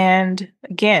 And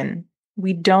again,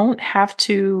 we don't have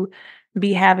to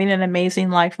be having an amazing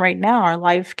life right now. Our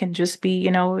life can just be,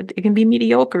 it can be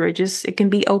mediocre. It can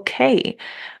be okay.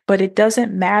 But it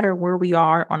doesn't matter where we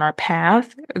are on our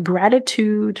path.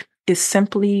 Gratitude is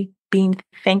simply being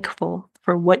thankful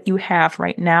for what you have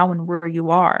right now and where you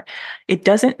are. It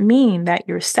doesn't mean that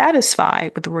you're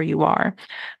satisfied with where you are,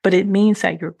 but it means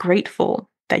that you're grateful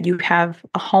that you have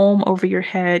a home over your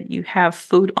head, you have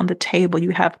food on the table,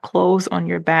 you have clothes on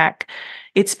your back.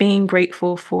 It's being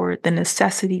grateful for the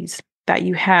necessities that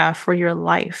you have for your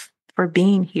life, for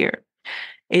being here.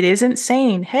 It isn't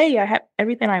saying, hey, I have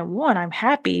everything I want. I'm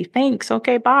happy. Thanks.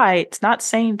 Okay, bye. It's not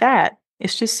saying that.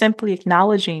 It's just simply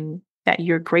acknowledging that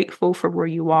you're grateful for where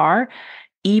you are,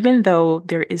 even though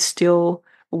there is still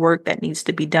work that needs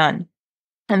to be done.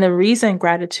 And the reason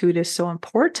gratitude is so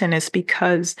important is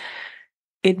because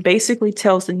it basically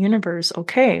tells the universe,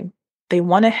 okay, they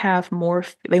want to have more,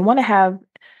 they want to have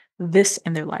this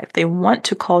in their life. They want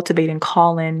to cultivate and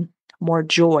call in more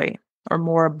joy or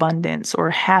more abundance or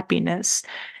happiness.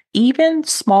 Even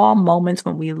small moments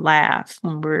when we laugh,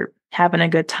 when we're having a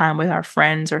good time with our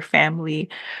friends or family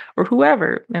or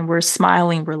whoever, and we're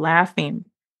smiling, we're laughing,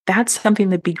 that's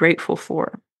something to be grateful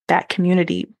for, that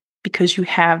community, because you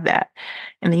have that.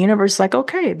 And the universe is like,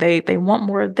 okay, they want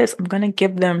more of this. I'm going to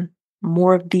give them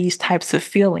more of these types of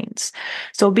feelings.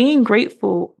 So being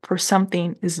grateful for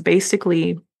something is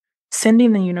basically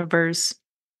sending the universe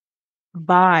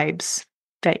vibes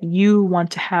that you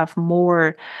want to have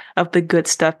more of the good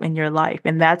stuff in your life.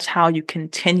 And that's how you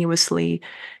continuously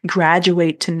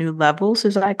graduate to new levels,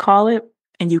 as I call it.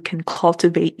 And you can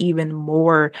cultivate even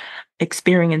more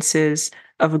experiences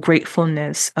of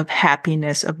gratefulness, of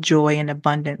happiness, of joy and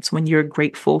abundance when you're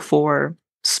grateful for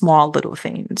small little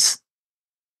things.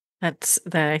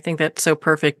 I think that's so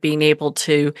perfect, being able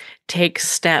to take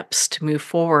steps to move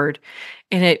forward.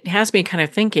 And it has me kind of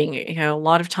thinking, a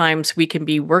lot of times we can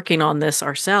be working on this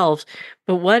ourselves,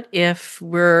 but what if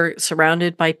we're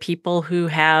surrounded by people who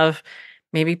have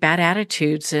maybe bad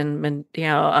attitudes and,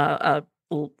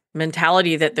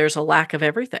 mentality that there's a lack of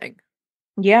everything?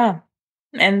 Yeah.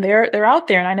 And they're out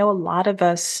there. And I know a lot of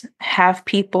us have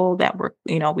people that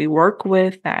we work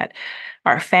with, that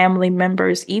are family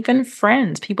members, even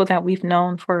friends, people that we've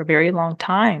known for a very long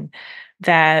time,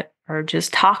 that are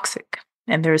just toxic.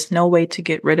 And there's no way to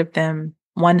get rid of them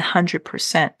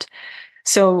 100%.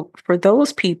 So for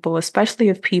those people, especially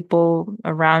if people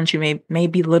around you may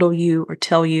belittle you or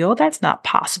tell you, oh, that's not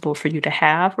possible for you to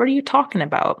have, what are you talking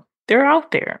about? They're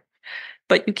out there,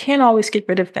 but you can't always get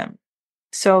rid of them.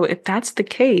 So if that's the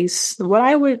case, what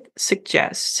I would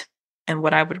suggest and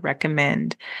what I would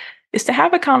recommend is to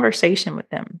have a conversation with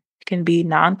them. It can be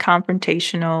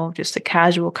non-confrontational, just a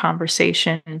casual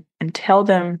conversation, and tell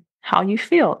them how you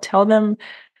feel. Tell them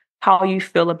how you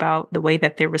feel about the way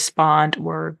that they respond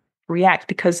or react,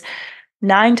 because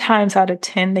 9 times out of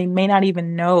 10, they may not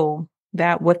even know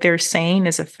that what they're saying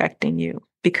is affecting you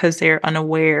because they're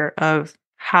unaware of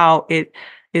how it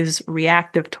is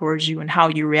reactive towards you and how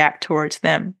you react towards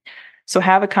them. So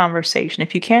have a conversation.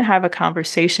 If you can't have a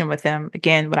conversation with them,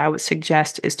 again, what I would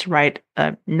suggest is to write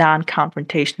a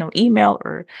non-confrontational email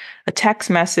or a text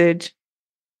message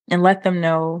and let them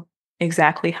know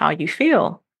exactly how you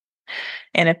feel.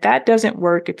 And if that doesn't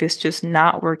work, if it's just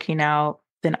not working out,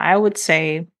 then I would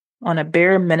say on a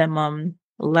bare minimum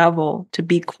level to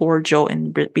be cordial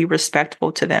and be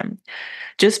respectful to them.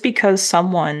 Just because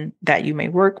someone that you may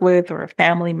work with or a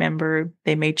family member,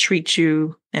 they may treat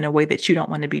you in a way that you don't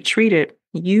want to be treated,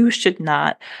 you should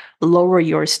not lower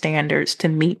your standards to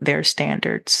meet their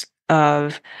standards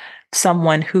of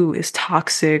someone who is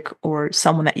toxic or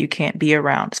someone that you can't be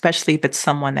around, especially if it's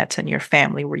someone that's in your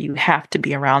family where you have to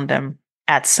be around them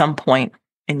at some point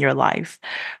in your life,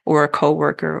 or a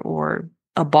coworker or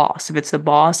a boss. If it's a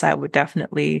boss, I would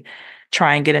definitely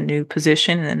try and get a new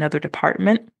position in another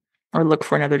department or look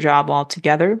for another job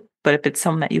altogether. But if it's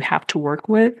someone that you have to work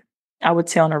with, I would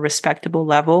say on a respectable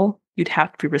level, you'd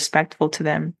have to be respectful to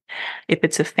them. If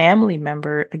it's a family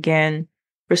member, again,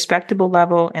 respectable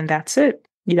level, and that's it.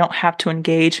 You don't have to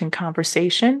engage in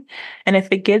conversation. And if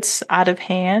it gets out of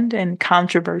hand and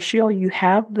controversial, you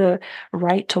have the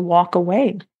right to walk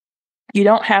away. You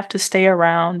don't have to stay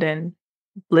around and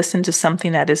listen to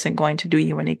something that isn't going to do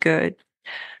you any good.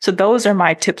 So those are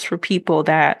my tips for people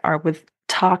that are with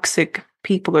toxic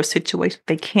people or situations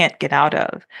they can't get out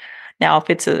of. Now, if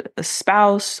it's a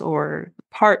spouse or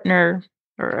partner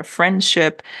or a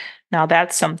friendship, now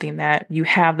that's something that you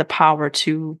have the power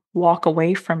to walk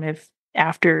away from if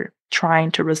after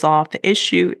trying to resolve the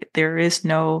issue, there is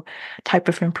no type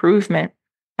of improvement.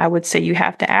 I would say you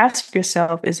have to ask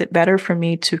yourself, is it better for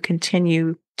me to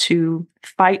continue to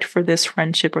fight for this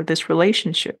friendship or this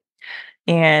relationship?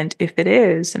 And if it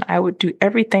is, then I would do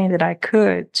everything that I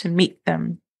could to meet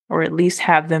them, or at least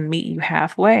have them meet you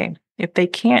halfway. If they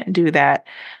can't do that,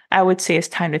 I would say it's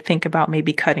time to think about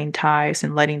maybe cutting ties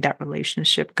and letting that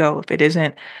relationship go if it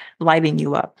isn't lighting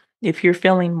you up. If you're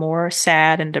feeling more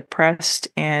sad and depressed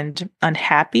and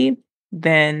unhappy,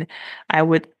 then I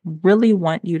would really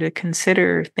want you to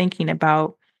consider thinking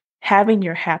about having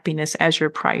your happiness as your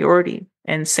priority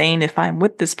and saying, if I'm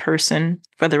with this person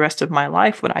for the rest of my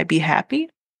life, would I be happy?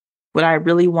 Would I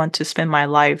really want to spend my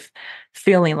life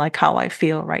feeling like how I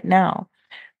feel right now?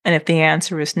 And if the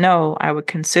answer is no, I would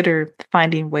consider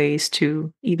finding ways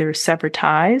to either sever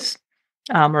ties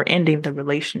or ending the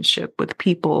relationship with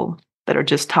people that are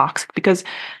just toxic, because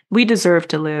we deserve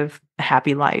to live a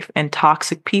happy life. And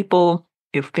toxic people,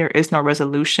 if there is no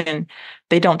resolution,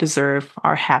 they don't deserve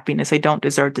our happiness. They don't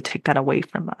deserve to take that away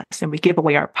from us. And we give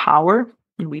away our power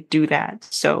when we do that.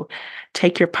 So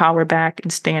take your power back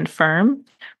and stand firm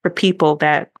for people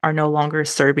that are no longer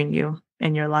serving you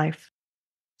in your life.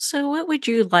 So, what would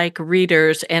you like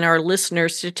readers and our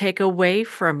listeners to take away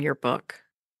from your book?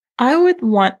 I would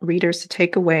want readers to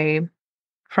take away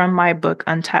from my book,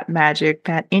 Untapped Magic,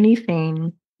 that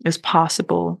anything is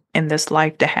possible in this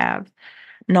life to have.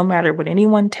 No matter what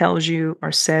anyone tells you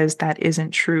or says, that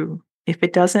isn't true. If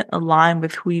it doesn't align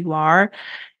with who you are,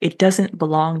 it doesn't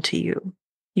belong to you.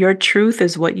 Your truth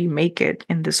is what you make it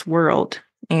in this world.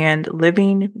 And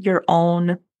living your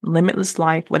own limitless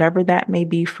life, whatever that may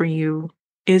be for you,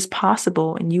 is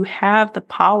possible. And you have the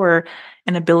power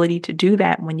and ability to do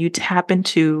that when you tap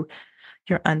into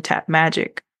your untapped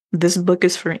magic. This book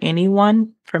is for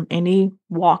anyone from any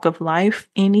walk of life,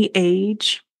 any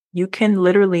age. You can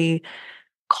literally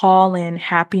call in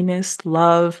happiness,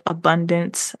 love,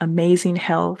 abundance, amazing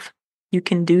health. You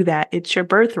can do that. It's your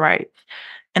birthright.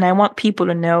 And I want people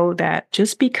to know that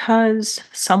just because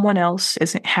someone else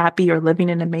isn't happy or living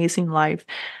an amazing life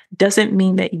doesn't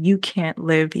mean that you can't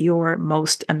live your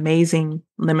most amazing,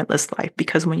 limitless life.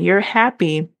 Because when you're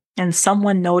happy and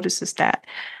someone notices that,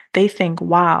 they think,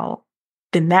 wow,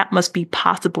 then that must be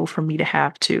possible for me to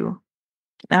have too.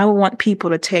 And I want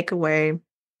people to take away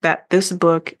that this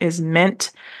book is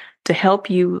meant to help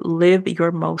you live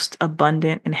your most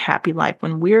abundant and happy life.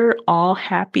 When we're all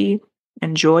happy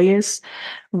and joyous,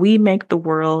 we make the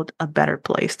world a better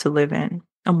place to live in,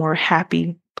 a more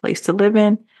happy place to live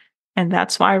in. And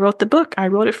that's why I wrote the book. I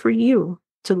wrote it for you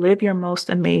to live your most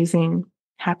amazing,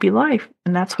 happy life.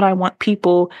 And that's what I want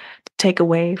people to take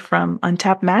away from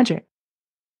Untapped Magic.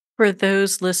 For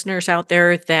those listeners out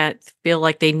there that feel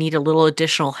like they need a little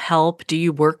additional help, do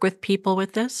you work with people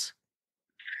with this?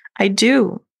 I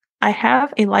do. I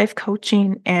have a life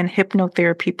coaching and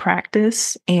hypnotherapy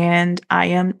practice, and I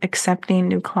am accepting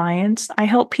new clients. I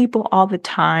help people all the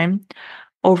time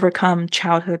overcome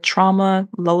childhood trauma,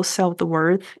 low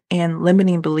self-worth, and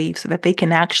limiting beliefs so that they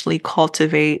can actually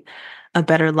cultivate a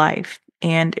better life.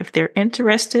 And if they're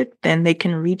interested, then they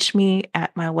can reach me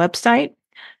at my website.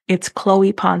 It's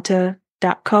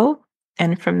chloepanta.co.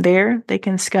 And from there, they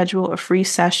can schedule a free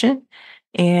session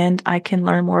and I can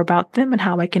learn more about them and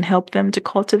how I can help them to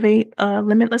cultivate a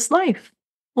limitless life.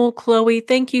 Well, Chloe,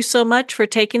 thank you so much for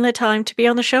taking the time to be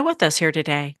on the show with us here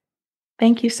today.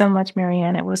 Thank you so much,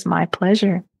 Marianne. It was my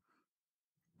pleasure.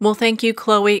 Well, thank you,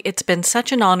 Chloe. It's been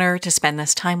such an honor to spend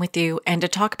this time with you and to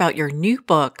talk about your new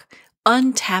book,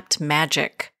 Untapped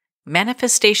Magic: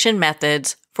 Manifestation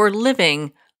Methods for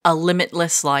Living a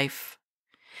Limitless Life.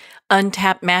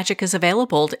 Untapped Magic is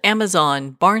available to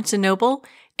Amazon, Barnes & Noble,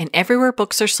 and everywhere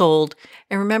books are sold.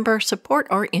 And remember, support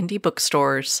our indie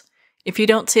bookstores. If you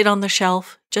don't see it on the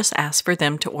shelf, just ask for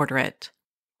them to order it.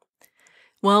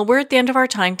 Well, we're at the end of our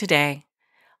time today.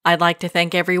 I'd like to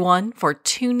thank everyone for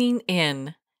tuning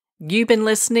in. You've been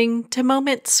listening to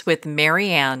Moments with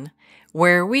Marianne,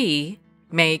 where we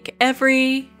make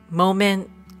every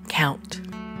moment count.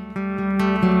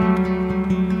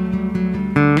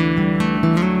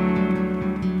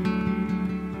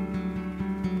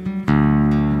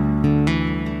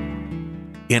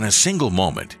 In a single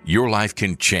moment, your life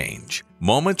can change.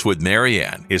 Moments with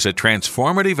Marianne is a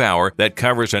transformative hour that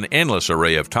covers an endless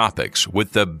array of topics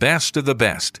with the best of the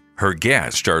best. Her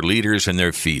guests are leaders in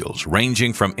their fields,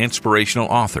 ranging from inspirational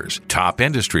authors, top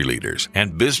industry leaders,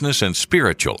 and business and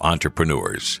spiritual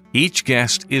entrepreneurs. Each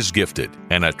guest is gifted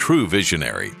and a true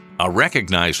visionary, a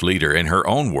recognized leader in her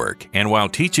own work, and while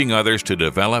teaching others to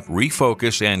develop,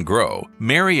 refocus, and grow,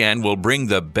 Marianne will bring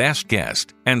the best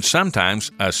guest and sometimes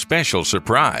a special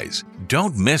surprise.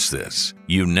 Don't miss this.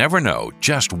 You never know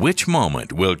just which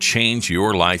moment will change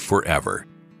your life forever.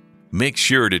 Make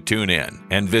sure to tune in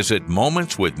and visit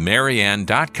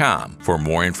momentswithmarianne.com for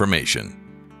more information.